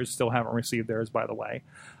pre-orders still haven't received theirs, by the way.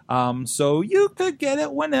 So you could get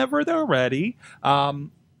it whenever they're ready. But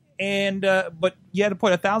you had to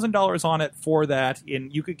put $1,000 on it for that,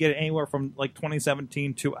 and you could get it anywhere from like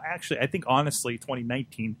 2017 to actually, I think, honestly,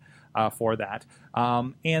 2019 for that.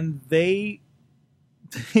 And they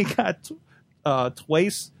got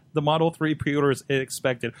twice the Model 3 pre-orders it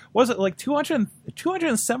expected. Was it like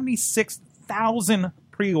 276,000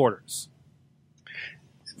 pre-orders?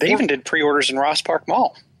 They even did pre-orders in Ross Park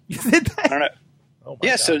Mall. You did that? I don't know. Oh my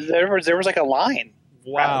Yeah, gosh. so there was like a line,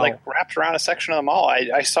 Wow. wrapped around a section of the mall.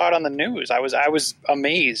 I saw it on the news. I was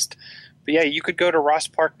amazed. But yeah, you could go to Ross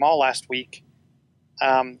Park Mall last week,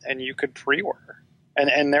 and you could pre-order,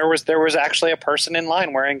 and there was actually a person in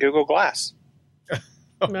line wearing Google Glass.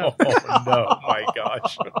 No. Oh, no. My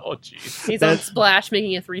gosh. Oh, jeez. He's on Splash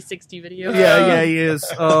making a 360 video. Yeah, he is.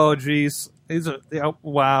 Oh, jeez.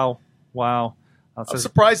 Wow. I'm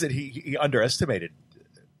surprised that he underestimated.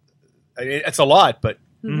 I mean, it's a lot, but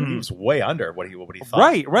he was way under what he thought.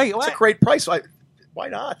 Right. It's a great price. Why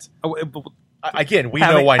not? Again, we know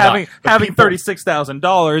having, why having, not. But Having people-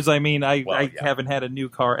 $36,000. I mean, I yeah. haven't had a new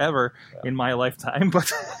car ever in my lifetime, but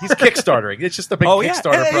He's Kickstartering. It's just a big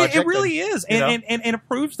Kickstarter project. It really is, you know? and it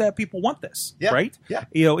proves that people want this, Yeah, right? yeah.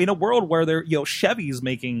 In a world where Chevy's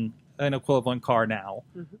making an equivalent car now.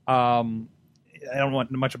 I don't know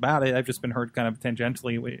much about it. I've just been heard kind of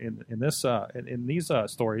tangentially in these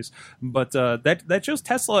stories, but that shows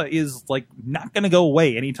Tesla is like not going to go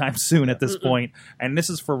away anytime soon at this point, and this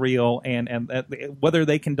is for real. And whether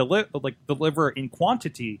they can deliver in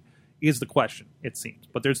quantity is the question. It seems,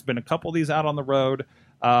 but there's been a couple of these out on the road,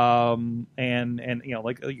 and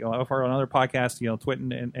I've heard on other podcasts,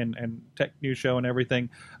 Twitten and Tech News Show and everything,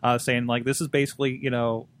 saying like this is basically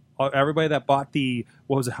everybody that bought the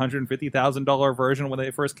 $150,000 version when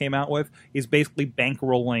they first came out with is basically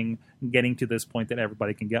bankrolling getting to this point that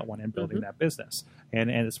everybody can get one and building that business.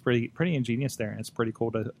 And it's pretty ingenious there, and it's pretty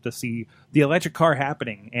cool to see the electric car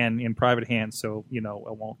happening and in private hands, so it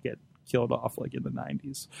won't get killed off like in the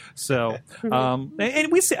 90s. So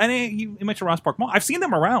and we see, you mentioned Ross Park Mall. I've seen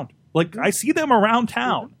them around. Like I see them around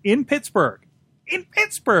town in Pittsburgh. I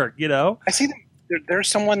see them. There's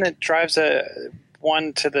someone that drives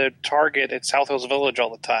one to the Target at South Hills Village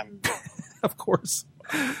all the time. Of course.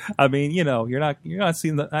 I mean, you're not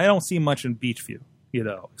seeing I don't see much in Beachview,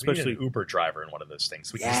 especially an Uber driver in one of those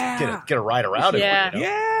things. We Yeah. can just get a ride around Yeah. it.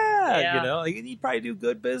 Yeah. you'd probably do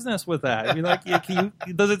good business with that. I mean, like,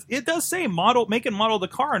 it does say make and model the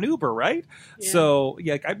car on Uber, right? Yeah. So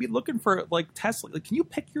I'd be looking for like Tesla. Like, can you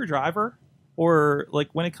pick your driver? Or like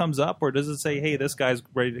when it comes up, or does it say, "Hey, this guy's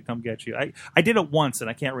ready to come get you"? I did it once and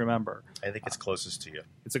I can't remember. I think it's closest to you.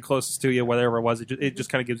 It's the closest to you, whatever it was. It just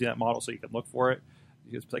kind of gives you that model so you can look for it.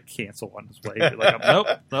 You just like cancel on this way. You're like,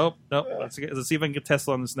 nope. Let's see if I can get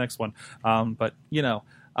Tesla on this next one. But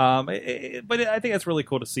I think it's really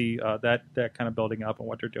cool to see that kind of building up and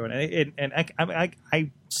what they're doing. And I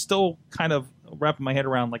still kind of wrapping my head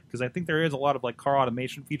around, like, because I think there is a lot of like car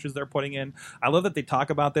automation features they're putting in. I love that they talk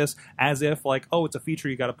about this as if like, oh, it's a feature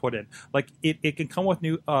you got to put in. Like it can come with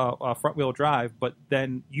new front wheel drive, but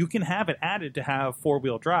then you can have it added to have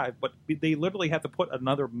 4-wheel drive, but they literally have to put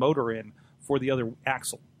another motor in for the other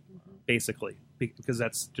axle, basically, because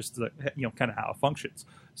that's just the kind of how it functions.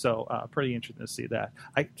 So pretty interesting to see that.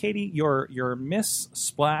 Katie, your Miss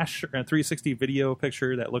Splash 360 video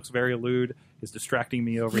picture that looks very lewd is distracting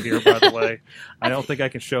me over here, by the way. I don't think I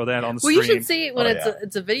can show that on the Well, screen. you should see it when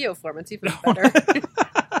it's a video form. It's even better.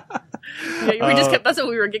 That's what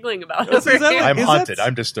we were giggling about. Is that- I'm is haunted. that-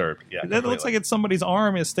 I'm disturbed. Yeah, That looks like it's somebody's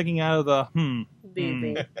arm is sticking out of the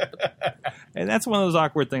And that's one of those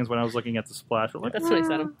awkward things when I was looking at the splash. I'm like, That's what I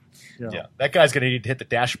sent him. Yeah, that guy's going to need to hit the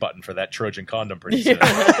dash button for that Trojan condom pretty soon.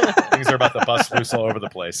 Things are about to bust loose all over the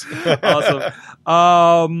place.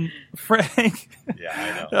 Awesome. Frank.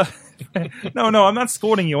 Yeah, I know. No, I'm not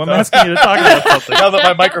scolding you. I'm asking you to talk about something. Now that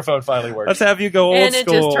my microphone finally works. Let's have you go old And it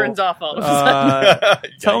school. just turns off all of a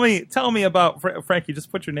sudden. Tell me about Frank. You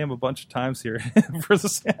just put your name a bunch of times here.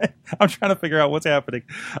 I'm trying to figure out what's happening.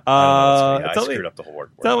 I screwed up the whole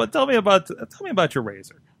word. Tell me about your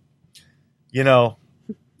razor. You know,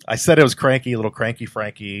 I said it was cranky, little cranky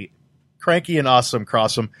Frankie, cranky and awesome,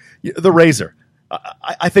 crossum. The razor.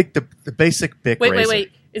 I think the basic Bic razor.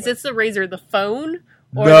 Wait. Is this the razor, the phone?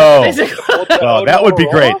 Or No. the basic Well, that would be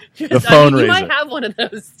great. The phone you razor. might have one of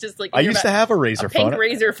those. Just like I used to have a razor pink phone.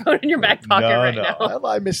 razor phone in your back pocket right now.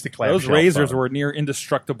 I missed the Those clamshell razors phone. were near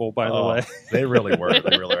indestructible, by the way. They really were.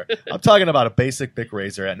 They really were. I'm talking about a basic Bic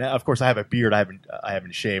razor, and now, of course, I have a beard. I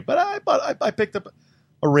haven't shaved, but I picked up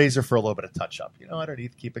a razor for a little bit of touch up.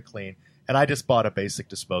 Underneath, keep it clean. And I just bought a basic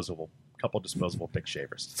couple disposable Bic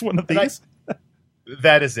shavers. It's one of And these.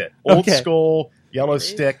 That is it. Old Okay. school yellow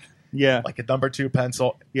stick, Yeah. like a number 2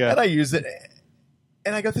 pencil. Yeah. And I use it,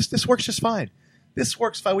 and I go, this works just fine. This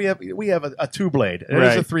works fine. We have a 2-blade. And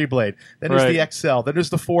there's a Right. 3-blade. Then there's the XL. Then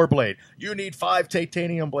there's the 4-blade. You need 5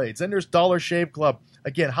 titanium blades. Then there's Dollar Shave Club.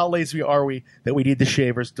 Again, how lazy are we that we need the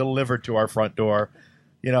shavers delivered to our front door?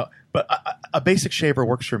 But a basic shaver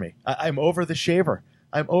works for me. I'm over the shaver.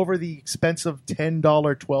 I'm over the expensive $10,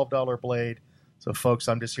 $12 blade. So, folks,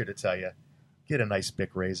 I'm just here to tell you, get a nice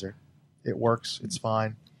Bic razor. It works. It's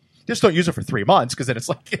fine. Just don't use it for 3 months because then it's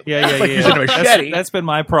like, Yeah. using a machete. That's been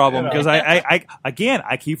my problem because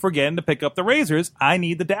I keep forgetting to pick up the razors. I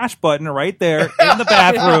need the dash button right there in the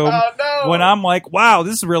bathroom No. when I'm like, wow,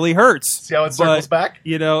 this really hurts. See how it circles back?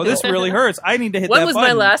 This really hurts. I need to hit When that was button.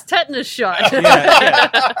 my last tetanus shot?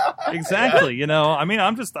 Yeah. Exactly. I mean,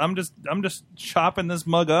 I'm just chopping this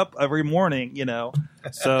mug up every morning.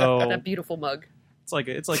 So That beautiful mug.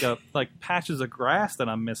 it's like patches of grass that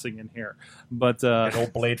I'm missing in here. But An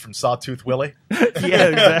old blade from Sawtooth Willie.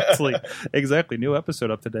 yeah, exactly. New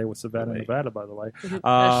episode up today with Savannah, Right. Nevada, by the way.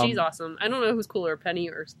 She's awesome. I don't know who's cooler, Penny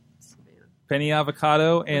or Savannah. Penny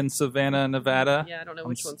Avocado and Savannah, Nevada. Yeah, I don't know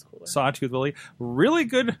which one's cooler. Sawtooth Willie. Really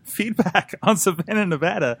good feedback on Savannah,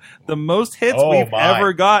 Nevada. The most hits Oh, we've my.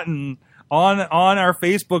 ever gotten on our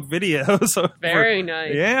Facebook videos. Very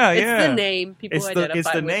nice. Yeah, It's yeah. the name. People identify it's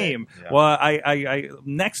the with name. Yeah. Well, I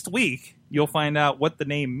next week you'll find out what the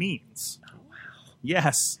name means.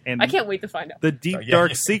 Yes, and I can't wait to find out. the deep yeah.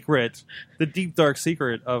 dark secret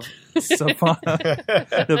of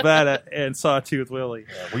Savannah, Nevada, and Sawtooth Willie.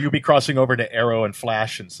 Will you be crossing over to Arrow and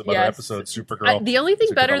Flash and some other Yes. episodes? Supergirl. The only thing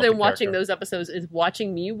better Superdeveloping than watching character. those episodes is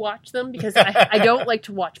watching me watch them because I don't like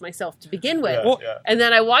to watch myself to begin with. Yeah, Well, yeah. And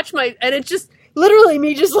then I watch and it's just literally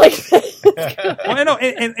me just like Well, I know,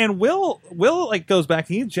 and Will like goes back.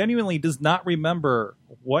 He genuinely does not remember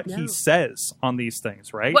what No. he says on these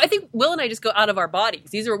things, right? Well, I think Will and I just go out of our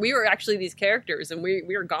bodies. We were actually these characters, and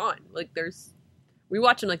we are gone. Like we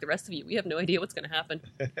watch them like the rest of you. We have no idea what's going to happen.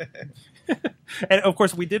 And of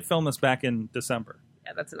course, we did film this back in December.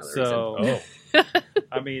 Yeah, that's another So, Oh,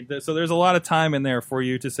 I mean, so there's a lot of time in there for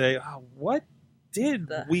you to say, oh, what did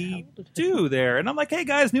The we hell did do there? And I'm like, hey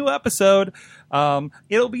guys, new episode.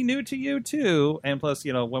 It'll be new to you too. And plus,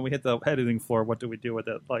 when we hit the editing floor, what do we do with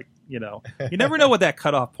it? Like, you never know what that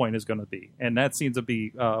cutoff point is going to be, and that seems to be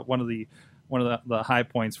one of the high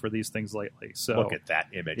points for these things lately. So look at that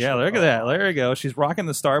image. yeah, look at that. There you go. She's rocking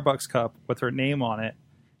the Starbucks cup with her name on it.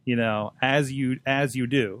 As you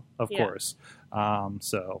do, of Yeah. course.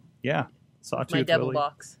 So yeah, Sawtooth My devil Willie.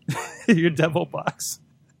 box, Your devil box.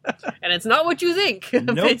 and it's not what you think.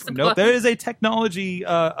 Nope. based upon- There is a technology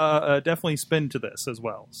definitely spin to this as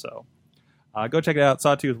well. So go check it out,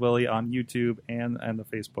 Sawtooth Willie on YouTube and the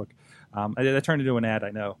Facebook. I turned into an ad, I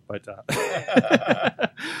know, but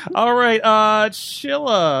all right,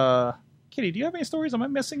 Chilla. Kitty, do you have any stories? Am I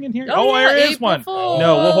missing in here? Oh, yeah, there is April one. Fools.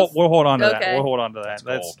 No, we'll hold on to that. Okay. We'll hold on to that. It's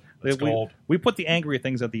gold. It's we, gold. we put the angry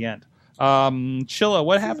things at the end. Chilla,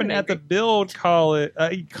 what happened at the Build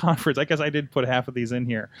conference? I guess I did put half of these in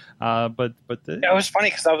here, but It was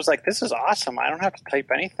funny because I was like, "This is awesome! I don't have to type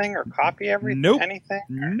anything or copy anything.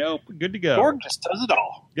 Nope, good to go. Jordan just does it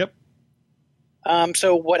all." Yep.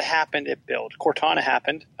 So what happened at Build? Cortana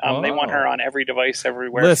happened. They want her on every device,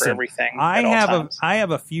 everywhere, Listen, for everything. I at all have times. I have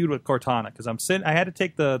a feud with Cortana because I had to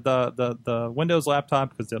take the Windows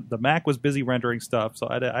laptop because the Mac was busy rendering stuff, so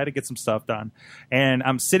I had to get some stuff done. And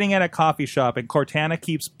I'm sitting at a coffee shop, and Cortana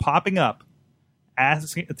keeps popping up,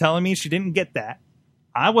 telling me she didn't get that.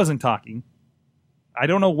 I wasn't talking. I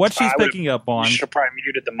don't know what she's picking up on. You should have probably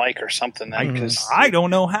muted the mic or something then. I don't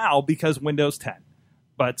know how, because Windows 10.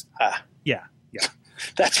 But, yeah.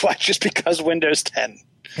 That's why, just because Windows 10.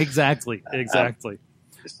 Exactly.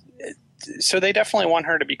 So they definitely want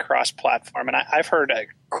her to be cross-platform. And I've heard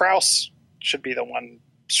Kraus should be the one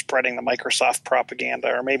spreading the Microsoft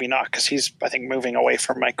propaganda, or maybe not, because he's, I think, moving away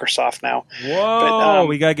from Microsoft now. Whoa, but,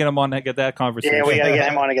 we got to get him on to get that conversation. Yeah, we got to get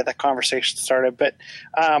him on to get that conversation started. But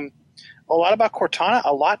a lot about Cortana,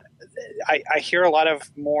 I hear a lot of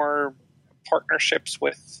more partnerships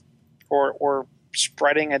with, or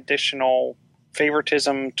spreading additional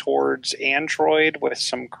favoritism towards Android with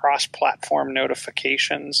some cross-platform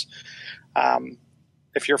notifications.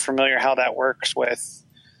 If you're familiar how that works with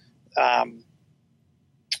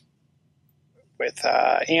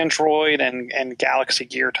Android and Galaxy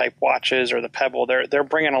Gear type watches, or the Pebble, they're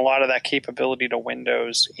bringing a lot of that capability to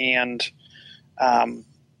Windows and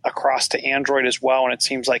across to Android as well. And it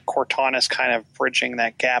seems like Cortana is kind of bridging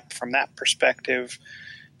that gap from that perspective.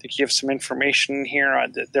 I think you have some information here.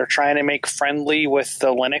 They're trying to make friendly with the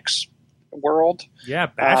Linux world. Yeah,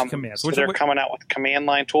 Bash commands. So they're coming out with command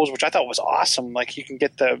line tools, which I thought was awesome. Like you can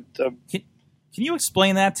get the Can you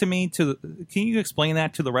explain that to me? Can you explain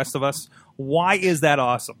that to the rest of us? Why is that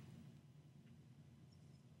awesome?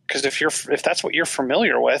 Because if that's what you're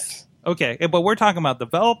familiar with. Okay, but we're talking about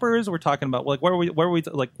developers. We're talking about like where are we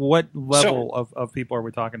like what level of people are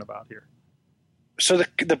we talking about here? So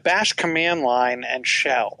the Bash command line and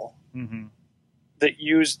shell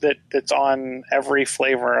that's on every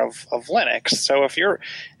flavor of Linux. So if you're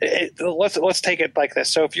let's take it like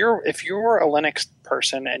this. So if you're a Linux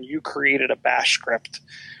person and you created a Bash script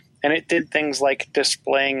and it did things like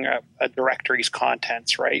displaying a directory's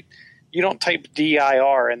contents, right? You don't type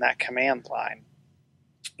dir in that command line.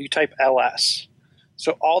 You type ls.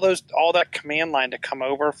 So all that command line to come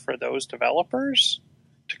over for those developers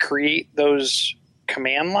to create those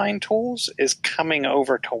command line tools is coming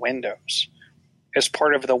over to Windows as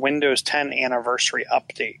part of the Windows 10 anniversary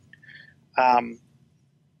update.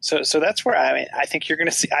 So that's where I think you're going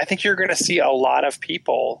to see a lot of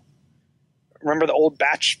people. Remember the old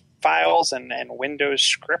batch files and Windows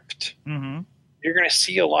script? Mm-hmm. You're going to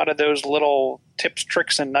see a lot of those little tips,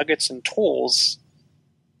 tricks, and nuggets and tools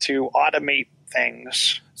to automate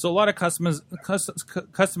things. So a lot of customization.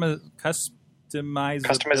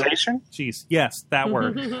 Jeez, yes, that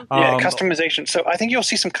word. Customization. So I think you'll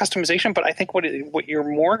see some customization, but I think what you're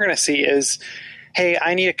more going to see is, hey,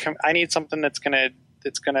 I need something that's going to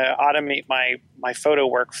automate my photo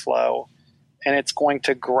workflow, and it's going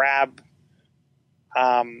to grab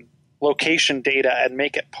location data and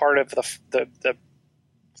make it part of the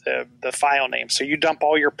file name. So you dump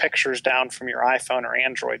all your pictures down from your iPhone or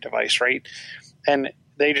Android device, right? And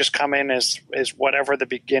they just come in as whatever the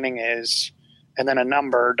beginning is, and then a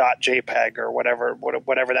number .jpeg or whatever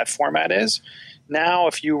that format is. Now,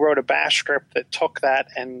 if you wrote a Bash script that took that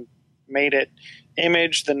and made it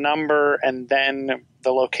image, the number, and then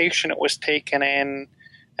the location it was taken in,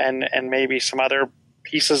 and maybe some other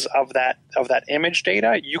pieces of that image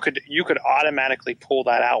data, you could automatically pull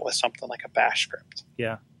that out with something like a Bash script.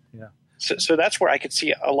 Yeah. So that's where I could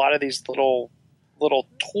see a lot of these little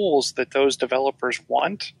tools that those developers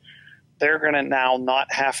want. They're going to now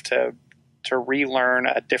not have to relearn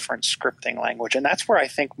a different scripting language, and that's where I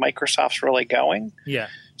think Microsoft's really going. Yeah.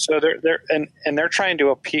 So they're trying to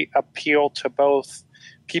appeal to both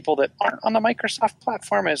people that aren't on the Microsoft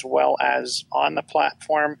platform as well as on the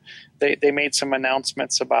platform. They made some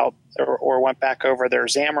announcements about or went back over their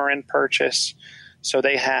Xamarin purchase. So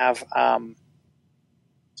they have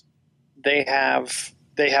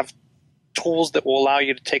tools that will allow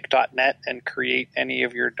you to take .NET and create any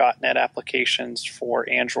of your .NET applications for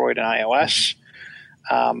Android and iOS.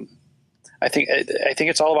 I think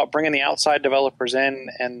it's all about bringing the outside developers in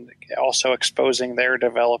and also exposing their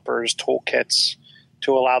developers' toolkits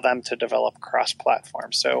to allow them to develop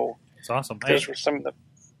cross-platform. So it's awesome. Those were some of the.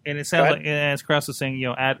 And it sounds like, as Kraus was saying,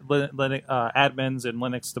 admins and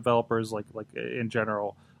Linux developers, like in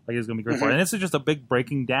general, like it's going to be great for it. And this is just a big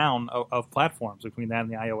breaking down of platforms between that and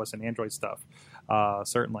the iOS and Android stuff,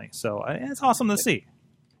 certainly. So it's awesome to see.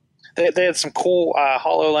 They had some cool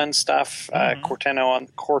HoloLens stuff. Cortana on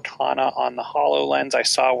the HoloLens. I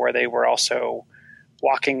saw where they were also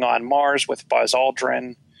walking on Mars with Buzz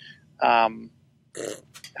Aldrin. I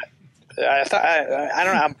don't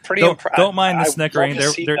know. I'm pretty impressed. Don't mind the snickering.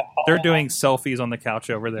 They're doing selfies on the couch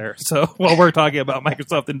over there. So while we're talking about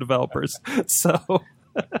Microsoft and developers, so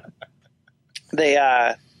they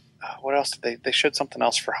what else did they showed something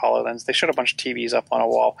else for HoloLens? They showed a bunch of TVs up on a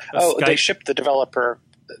wall. They shipped the developer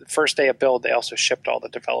the first day of build, they also shipped all the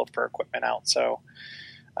developer equipment out. So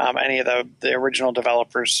any of the original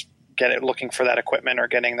developers looking for that equipment or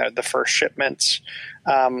getting the first shipments.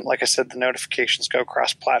 Like I said, the notifications go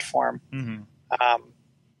cross-platform. Mm-hmm.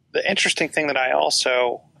 The interesting thing that I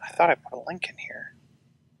thought I put a link in here.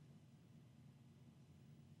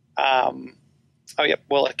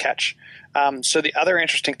 Will it catch? So the other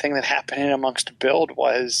interesting thing that happened in amongst build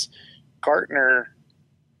was Gartner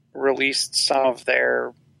released some of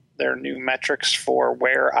their new metrics for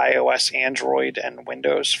where iOS, Android, and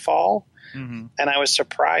Windows fall. Mm-hmm. And I was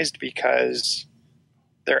surprised because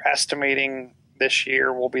they're estimating this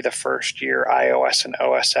year will be the first year iOS and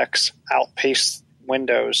OS X outpace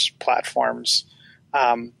Windows platforms.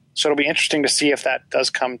 So it'll be interesting to see if that does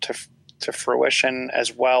come to fruition,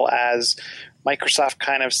 as well as Microsoft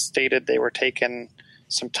kind of stated they were taking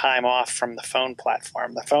some time off from the phone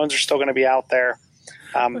platform. The phones are still going to be out there.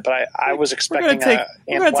 But I was expecting we're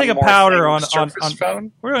going to take a powder on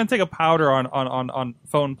phone. We're going to take a powder on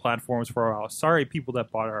phone platforms for a while. Sorry, people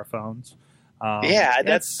that bought our phones.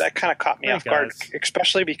 That kind of caught me off guard, guys.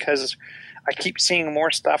 especially because I keep seeing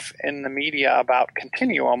more stuff in the media about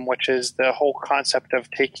Continuum, which is the whole concept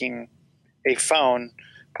of taking a phone,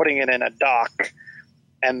 putting it in a dock,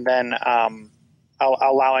 and then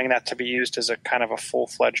allowing that to be used as a kind of a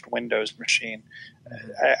full-fledged Windows machine.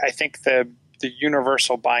 I think the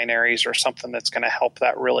universal binaries are something that's going to help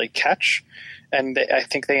that really catch. And I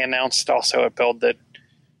think they announced also at Build that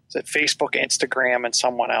Facebook, Instagram, and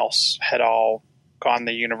someone else had all gone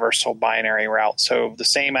the universal binary route. So the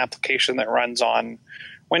same application that runs on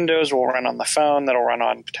Windows will run on the phone, that'll run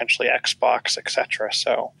on potentially Xbox, etc.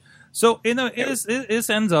 So this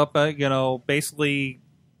ends up, basically,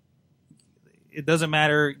 it doesn't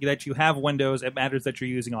matter that you have Windows. It matters that you're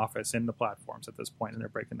using Office in the platforms at this point, and they're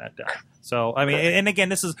breaking that down. So, I mean, and again,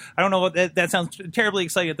 this is, I don't know, that sounds terribly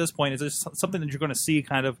exciting at this point. Is this something that you're going to see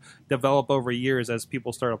kind of develop over years as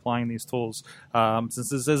people start applying these tools? Since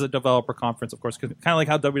this is a developer conference, of course, kind of like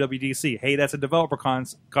how WWDC, hey, that's a developer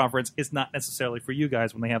conference. It's not necessarily for you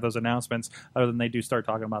guys when they have those announcements, other than they do start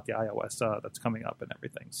talking about the iOS that's coming up and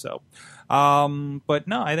everything. So, but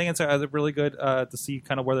no, I think it's really good to see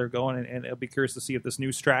kind of where they're going, and it'll be curious to see if this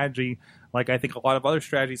new strategy, like I think a lot of other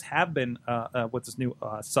strategies have been with this new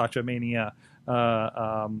Satya Mania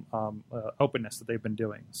openness that they've been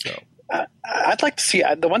doing. So I'd like to see,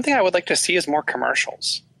 the one thing I would like to see is more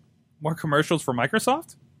commercials. More commercials for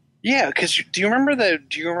Microsoft? Yeah, because do you remember the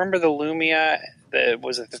Lumia,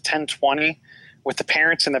 was it the 1020 with the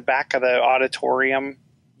parents in the back of the auditorium?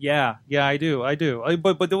 Yeah, I do.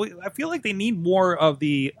 But I feel like they need more of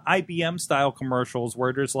the IBM style commercials where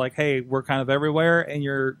it's like, hey, we're kind of everywhere, and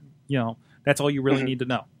you're, that's all you really need to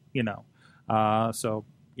know,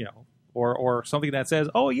 or something that says,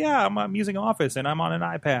 oh yeah, I'm using Office and I'm on an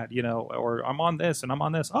iPad, or I'm on this and I'm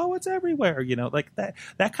on this. Oh, it's everywhere, like that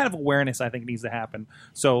kind of awareness I think needs to happen.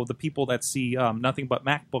 So the people that see nothing but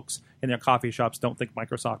MacBooks in their coffee shops don't think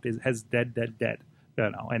Microsoft has dead.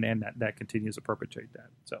 And that continues to perpetuate that.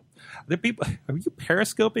 So, the people, are you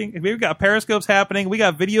periscoping? We've got periscopes happening. We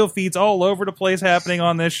got video feeds all over the place happening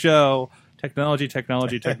on this show. Technology.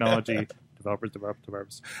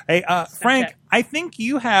 Developers. Hey, Frank, I think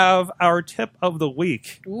you have our tip of the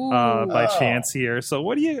week by chance here. So,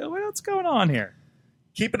 what's going on here?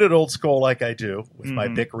 Keeping it old school like I do with my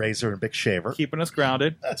Bic razor and Bic shaver. Keeping us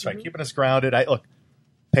grounded. That's right. Keeping us grounded.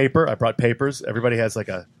 Paper. I brought papers. Everybody has like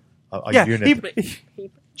a unit.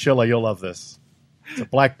 Chilla, you'll love this. It's a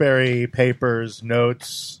BlackBerry, papers,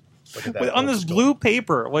 notes. Look at that. On this blue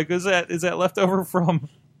paper, like is that left over from?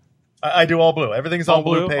 I do all blue. Everything's all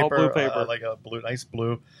blue paper. All blue paper. Like a blue, nice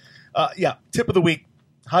blue. Tip of the week: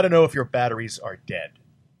 how to know if your batteries are dead.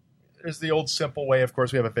 There's the old simple way. Of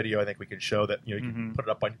course, we have a video. I think we can show that. You can put it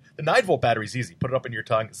up on the 9-volt battery's easy. Put it up in your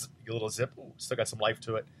tongue. A little zip. Ooh, still got some life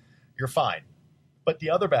to it. You're fine. But the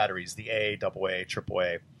other batteries, the AA, AA,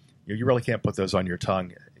 AAA. You really can't put those on your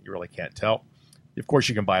tongue. You really can't tell. Of course,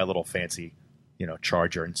 you can buy a little fancy,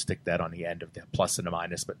 charger and stick that on the end of the plus and the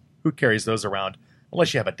minus. But who carries those around?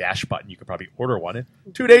 Unless you have a dash button, you could probably order one. In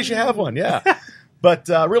 2 days, you have one. Yeah. But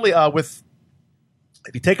really, if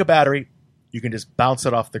you take a battery, you can just bounce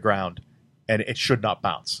it off the ground, and it should not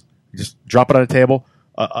bounce. You just drop it on a table.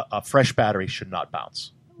 A fresh battery should not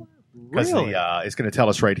bounce because Really? It's going to tell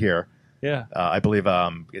us right here. Yeah. I believe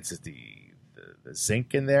it's the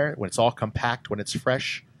zinc in there. When it's all compact, when it's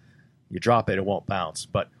fresh, you drop it won't bounce.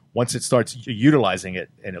 But once it starts utilizing it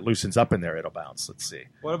and it loosens up in there, it'll bounce. Let's see.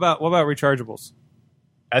 What about rechargeables?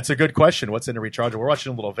 That's a good question. What's in a rechargeable? We're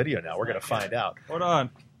watching a little video now. We're going to find out. Hold on.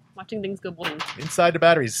 Watching things go bling. Inside the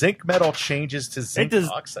battery, zinc metal changes to zinc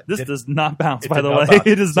oxide. This does not bounce, It by did the not way. bounce.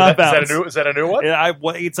 It does So not that- bounce. Is that a new one? Yeah,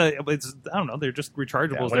 it's I don't know. They're just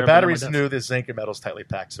rechargeables. Yeah, when there, a but battery's no one new, the zinc and metal's tightly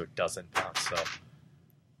packed, so it doesn't bounce. So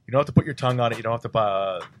you don't have to put your tongue on it. You don't have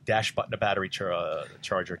to dash button a battery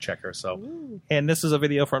charger checker. So Ooh, And this is a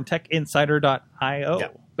video from TechInsider.io. Yeah.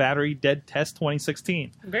 Battery dead test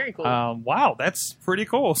 2016. very cool. Wow, that's pretty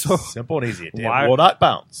cool. So simple and easy. It Why- will not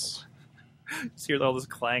bounce. just hear all this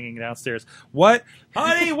clanging downstairs. What,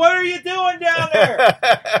 honey? What are you doing down there?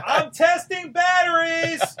 I'm testing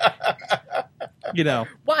batteries. You know,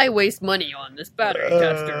 Why waste money on this battery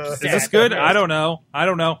tester? is this good? I don't know.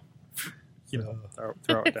 You know,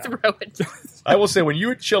 throw it down. Throw it. I will say, when you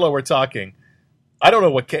and Chilla were talking, I don't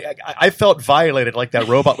know what I felt violated, like that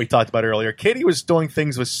robot we talked about earlier. Katie was doing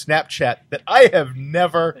things with Snapchat that I have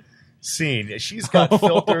never seen. She's got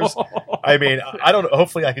filters. I mean, I don't know.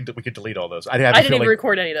 Hopefully, we can delete all those. I Didn't even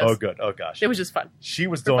record any of those. Oh, good. Oh, gosh. It was just fun. She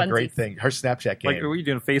was for doing great funsies. thing. Her Snapchat game, Like, are we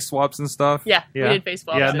doing face swaps and stuff? Yeah, we did face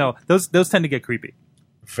swaps Yeah, and- no, those tend to get creepy.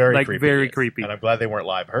 very like, creepy. very creepy. And I'm glad they weren't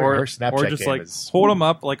live. Her Snapchat or just game like is hold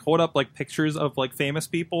up like pictures of like famous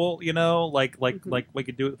people, you know, like we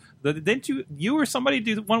could do. Didn't you or somebody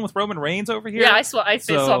do one with Roman Reigns over here? Yeah, I swapped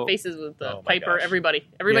So- faces with Oh my Piper. gosh. Everybody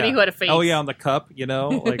Yeah. who had a face. Oh yeah, on the cup, you know,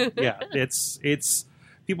 like yeah, it's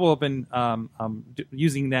people have been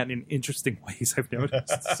using that in interesting ways. I've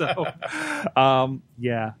noticed. So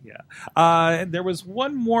yeah. There was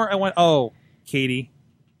one more. I went. Oh, Katie.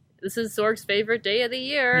 This is Sorg's favorite day of the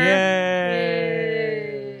year.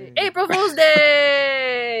 Yay! April Fool's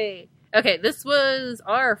Day. Okay, this was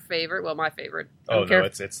our favorite. Well, my favorite. I Oh don't care no,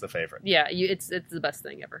 if- it's the favorite. yeah, it's the best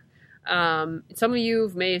thing ever. Some of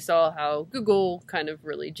you may saw how Google kind of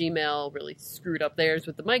Gmail really screwed up theirs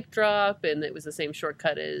with the mic drop, and it was the same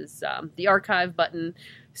shortcut as the archive button.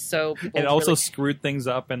 So people It also really- screwed things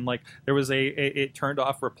up, and like there was it turned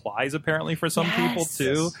off replies apparently for some people Yes.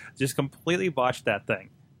 too. Just completely botched that thing.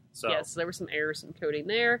 So Yes, there were some errors in coding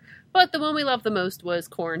there. But the one we loved the most was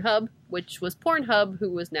Cornhub, which was Pornhub, who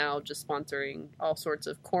was now just sponsoring all sorts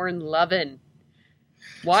of corn lovin'.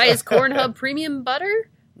 Why is Cornhub premium butter?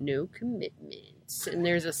 No commitments. And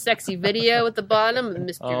there's a sexy video at the bottom of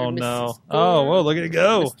Mr. oh and Mrs. no! Corn, Oh whoa! Look at it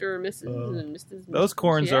go! Mr. and Mrs. and Mrs. Those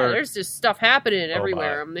corns yeah, are- There's just stuff happening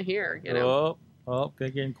everywhere. my. I'm here, you know. Oh, they're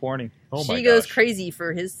getting corny. Oh my She goes gosh. crazy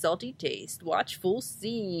for his salty taste. Watch full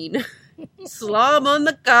scene. Slob on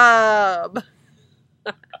the cob.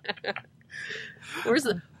 Where's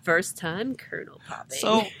the first time kernel popping?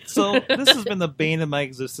 So this has been the bane of my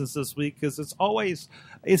existence this week because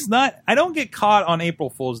it's not. I don't get caught on April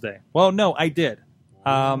Fool's Day. Well, no, I did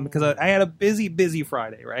because I had a busy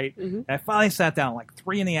Friday, right? Mhm. And I finally sat down like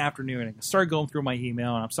 3 p.m. and started going through my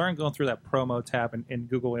email, and I'm starting going through that promo tab in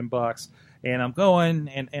Google Inbox, and I'm going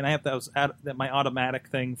and I have my automatic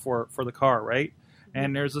thing for the car, right?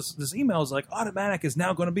 And there's this email is like, automatic is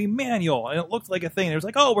now going to be manual. And it looked like a thing. There's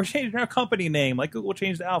like, oh, we're changing our company name. Like Google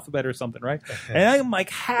changed the alphabet or something, right? And I'm like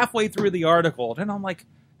halfway through the article. And I'm like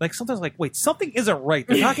sometimes like, wait, something isn't right.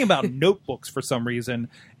 They're talking about notebooks for some reason.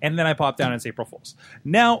 And then I pop down and it's April Fool's.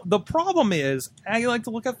 Now, the problem is I like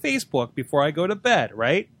to look at Facebook before I go to bed,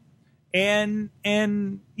 right? And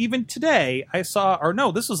even today I saw, or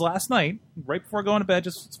no, this was last night, right before going to bed,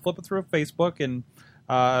 just flipping through Facebook and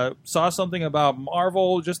saw something about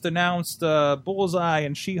Marvel just announced Bullseye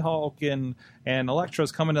and She-Hulk and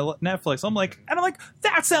Elektra's coming to Netflix. I'm like,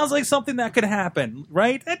 that sounds like something that could happen,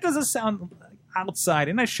 right? That doesn't sound outside.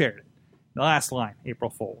 And I shared it. The last line, April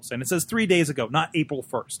Fool's. And it says 3 days ago, not April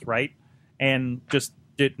 1st, right? And just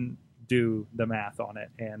didn't do the math on it.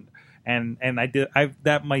 And I did.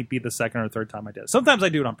 That might be the second or third time I did it. Sometimes I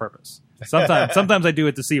do it on purpose. Sometimes I do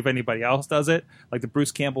it to see if anybody else does it, like the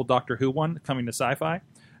Bruce Campbell Doctor Who one coming to Sci-Fi,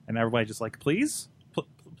 and everybody just like, please,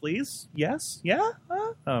 please, yes, yeah,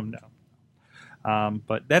 no.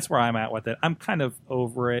 But that's where I'm at with it. I'm kind of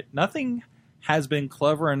over it. Nothing has been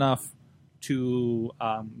clever enough to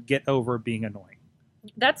get over being annoying.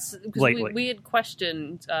 That's because Lately. we had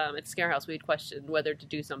questioned at Scarehouse. We had questioned whether to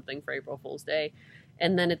do something for April Fool's Day,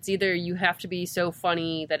 and then it's either you have to be so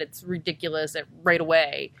funny that it's ridiculous right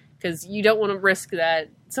away, because you don't want to risk that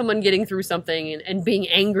someone getting through something and being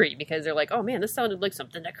angry because they're like, oh man, this sounded like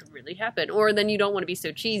something that could really happen, or then you don't want to be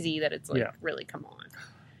so cheesy that it's like, really, come on,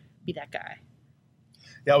 be that guy.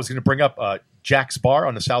 Yeah, I was going to bring up Jack's Bar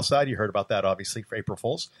on the South Side. You heard about that, obviously, for April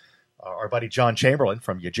Fool's. Our buddy John Chamberlain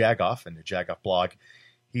from Yajagoff and the Jagoff blog,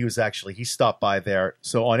 he stopped by there.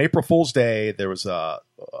 So on April Fool's Day, there was a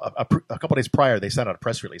couple days prior, they sent out a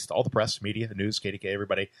press release to all the press, media, the news, KDK,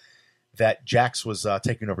 everybody, that Jack's was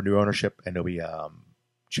taking over new ownership and they'll be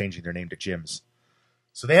changing their name to Jim's.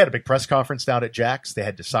 So they had a big press conference down at Jack's. They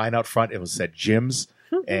had the sign out front. It was said Jim's,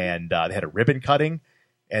 and they had a ribbon cutting.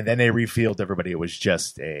 And then they revealed to everybody it was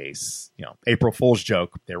just a April Fool's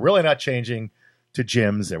joke. They're really not changing to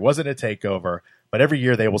Jim's. There wasn't a takeover. But every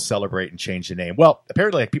year they will celebrate and change the name. Well,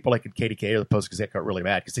 apparently people like in KDK or the Post-Gazette got really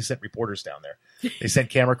mad because they sent reporters down there. They sent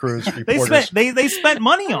camera crews, reporters. They spent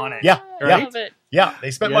money on it. Yeah, I right? love it. Yeah,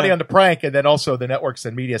 they spent money on the prank, and then also the networks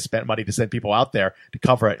and media spent money to send people out there to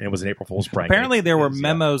cover it, and it was an April Fool's prank. Apparently, there were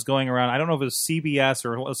memos going around. I don't know if it was CBS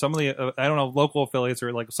or some of the local affiliates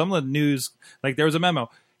or like some of the news. Like there was a memo.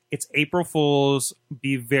 It's April Fool's.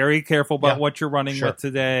 Be very careful about what you're running with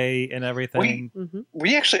today and everything.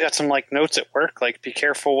 We actually got some like notes at work, like be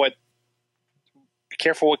careful what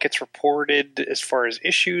gets reported as far as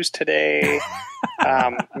issues today.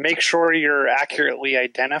 Make sure you're accurately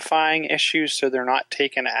identifying issues so they're not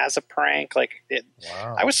taken as a prank.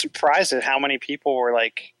 I was surprised at how many people were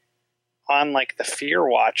like on like the fear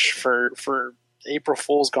watch for April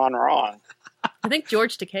Fool's gone wrong. I think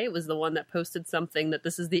George Takei was the one that posted something that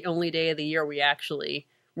this is the only day of the year we actually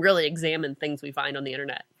really examine things we find on the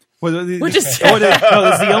internet. Which is it's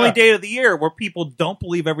the only day of the year where people don't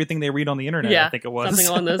believe everything they read on the internet. Yeah, I think it was something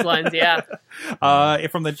along those lines. Yeah.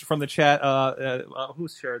 From the chat, who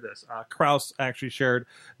shared this? Kraus actually shared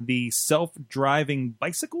the self-driving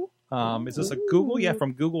bicycle. Is this a Google? Yeah,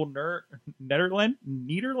 from Google Nederland.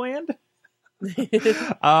 Nerderland.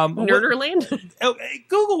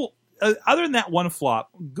 Google. Other than that one flop,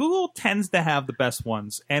 Google tends to have the best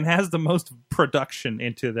ones and has the most production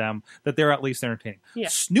into them that they're at least entertaining. Yeah.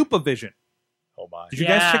 Snoopavision. Oh my! Did you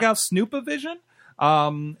guys check out Snoopavision?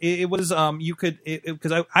 It was you could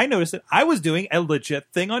because I noticed that I was doing a legit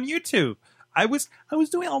thing on YouTube. I was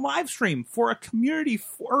doing a live stream for a community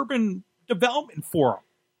urban development forum,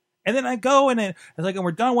 and then I go and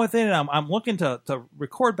we're done with it, and I'm looking to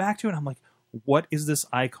record back to it. And I'm like, what is this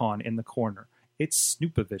icon in the corner? It's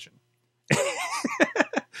Snoopavision.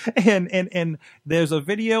 and there's a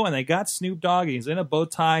video, and they got Snoop Dogg. He's in a bow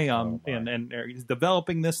tie, and he's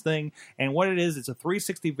developing this thing. And what it is, it's a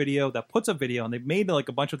 360 video that puts a video, and they've made like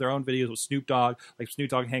a bunch of their own videos with Snoop Dogg, like Snoop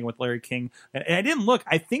Dogg hanging with Larry King. And I didn't look.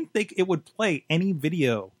 I think it would play any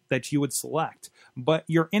video that you would select, but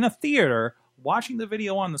you're in a theater watching the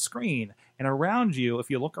video on the screen, and around you,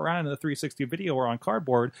 if you look around in the 360 video or on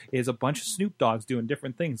cardboard, is a bunch of Snoop Dogs doing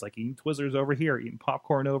different things, like eating Twizzlers over here, eating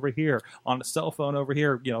popcorn over here, on a cell phone over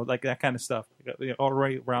here, like that kind of stuff, all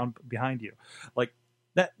right around behind you. Like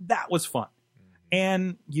that was fun.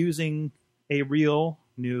 And using a real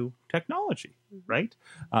new technology, right?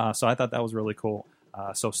 So I thought that was really cool.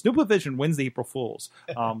 So Snoopavision wins the April Fools.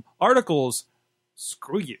 Articles,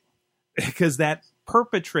 screw you. Because that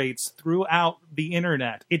perpetrates throughout the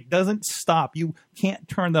internet. It doesn't stop. You can't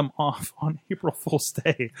turn them off on April Fool's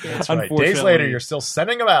Day. That's right. Days later, you're still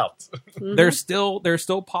sending them out. They're still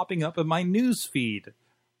popping up in my news feed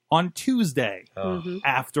on Tuesday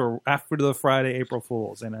after the Friday April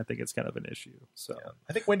Fools, and I think it's kind of an issue. So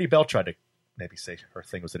I think Wendy Bell tried to maybe say her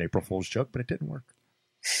thing was an April Fool's joke, but it didn't work.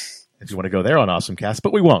 If you want to go there on Awesome Cast,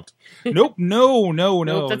 but we won't. Nope, no.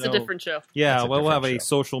 That's a different show. Yeah, we'll have a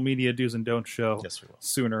social media do's and don'ts show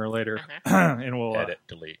sooner or later, and we'll edit,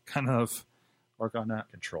 delete, kind of work on that.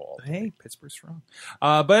 Control. Hey, Pittsburgh's strong.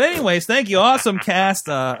 But anyways, thank you, Awesome Cast.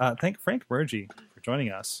 Thank Frank Burgee for joining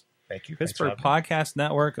us. Thank you. Pittsburgh Podcast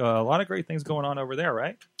Network. A lot of great things going on over there,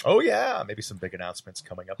 right? Oh yeah, maybe some big announcements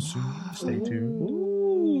coming up soon. Stay tuned.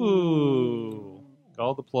 Ooh.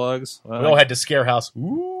 All the plugs. We all had to Scare House.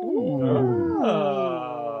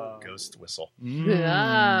 Ghost whistle.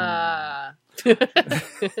 Yeah. But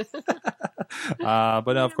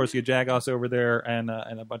of course, you Jag-Us over there and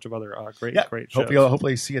a bunch of other great shows.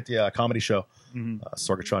 Hopefully see you at the comedy show.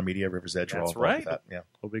 Sorgatron Media, River's Edge. That's right. That. Yeah,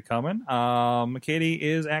 we'll be coming. Katie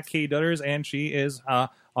is at Katie Dutters, and she is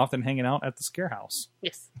often hanging out at the Scare House.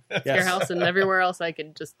 Yes. Scare House and everywhere else I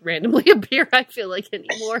could just randomly appear, I feel like,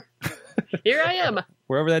 anymore. Here I am.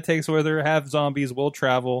 Wherever that takes, whether have zombies, will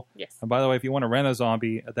travel. Yes. And by the way, if you want to rent a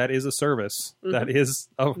zombie, that is a service. That is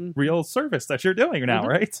a real service that you're doing now,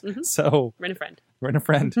 right? So rent a friend. Rent a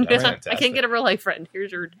friend. I can't get a real life friend.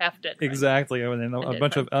 Here's your half dead friend. Exactly. And then a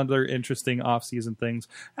bunch of other interesting off-season things.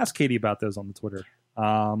 Ask Katie about those on the Twitter.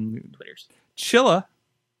 Twitters. Chilla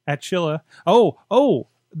at Chilla. Oh.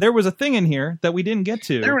 There was a thing in here that we didn't get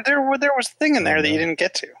to. There was a thing in there that you didn't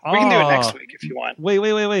get to. We can do it next week if you want.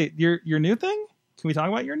 Wait. Your new thing? Can we talk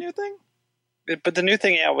about your new thing? But the new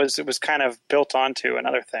thing, it was kind of built onto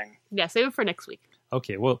another thing. Yeah, save it for next week.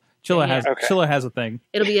 Okay, well, Chilla has a thing.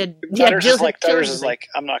 It'll be a Dutters is like,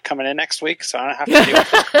 I'm not coming in next week, so I don't have to deal with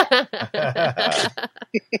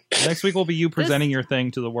it. Next week will be you presenting your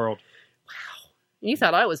thing to the world. Wow. You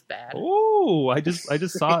thought I was bad. Oh, I just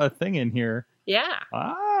saw a thing in here. Yeah.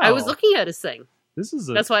 Wow. I was looking at his thing. This is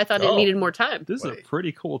That's why I thought it needed more time. This is a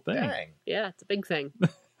pretty cool thing. Dang. Yeah, it's a big thing.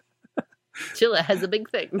 Chilla has a big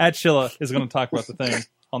thing. At Chilla is going to talk about the thing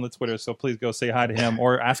on the Twitter, so please go say hi to him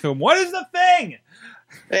or ask him, what is the thing?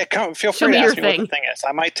 Yeah, feel Show free me to your ask me what thing. the thing is.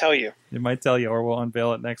 I might tell you. It might tell you, or we'll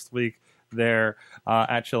unveil it next week there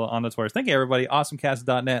at Chilla on the Twitter. Thank you, everybody.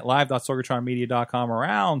 Awesomecast.net, live.sorgatronmedia.com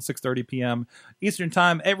around 6:30 p.m. Eastern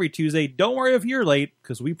Time every Tuesday. Don't worry if you're late,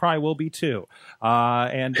 because we probably will be too.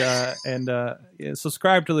 And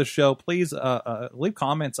subscribe to the show. Please leave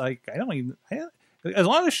comments. As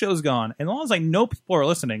long as the show's gone, and as long as I know people are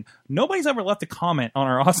listening, nobody's ever left a comment on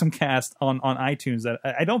our Awesome Cast on iTunes. That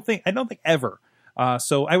I don't think ever.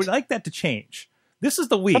 So I would like that to change. This is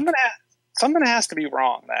the week. Something has to be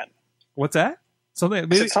wrong then. What's that? Something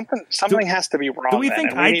Has to be wrong. Do we then,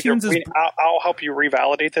 think and we iTunes is? I'll help you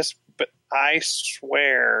revalidate this, but I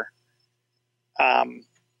swear,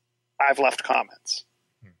 I've left comments.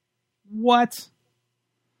 What?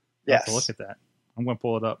 Yes. I'll have to look at that. I'm going to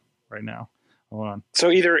pull it up right now. Hold on.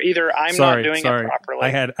 So either I'm not doing it properly.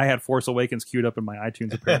 I had Force Awakens queued up in my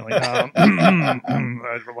iTunes apparently.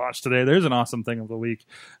 I watched today. There's an awesome thing of the week,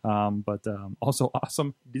 but also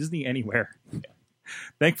awesome Disney Anywhere.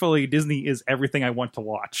 Thankfully, Disney is everything I want to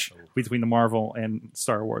watch between the Marvel and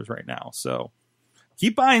Star Wars right now. So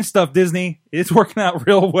keep buying stuff, Disney. It's working out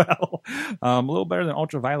real well. A little better than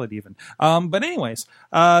Ultraviolet even. But anyways,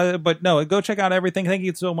 but no, go check out everything. Thank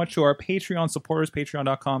you so much to our Patreon supporters,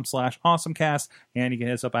 patreon.com/awesomecast. And you can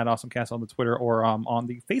hit us up at awesomecast on the Twitter or on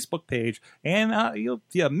the Facebook page. And if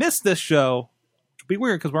you miss this show, which will be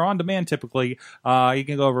weird because we're on demand typically, you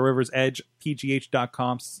can go over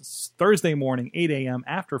riversedgepgh.com Thursday morning, 8 a.m.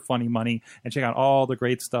 after Funny Money, and check out all the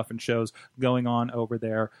great stuff and shows going on over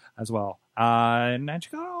there as well. And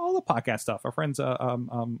check out all the podcast stuff. Our friends,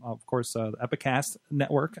 of course, the Epicast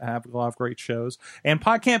Network have a lot of great shows. And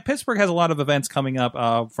PodCamp Pittsburgh has a lot of events coming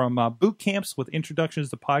up, from boot camps with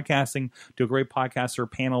introductions to podcasting to a great podcaster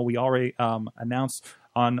panel. We already announced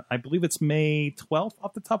on, I believe it's May 12th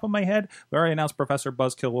off the top of my head. We already announced Professor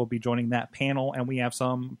Buzzkill will be joining that panel, and we have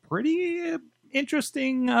some pretty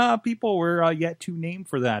interesting people we're yet to name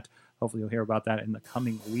for that. Hopefully you'll hear about that in the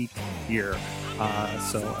coming week here.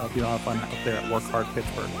 So it'll be a lot of fun out there at Work Hard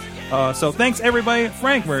Pittsburgh. So thanks, everybody.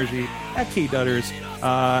 Frank Mergy, at K Dutters,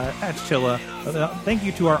 at Chilla. Thank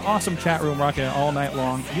you to our awesome chat room rocking it all night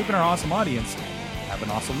long. You've been our awesome audience. Have an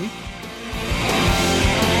awesome week.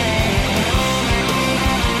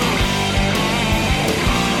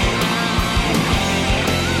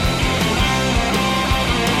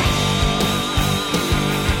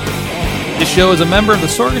 This show is a member of the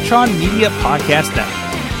Sorgatron Media Podcast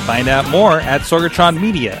Network. Find out more at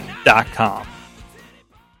sorgatronmedia.com.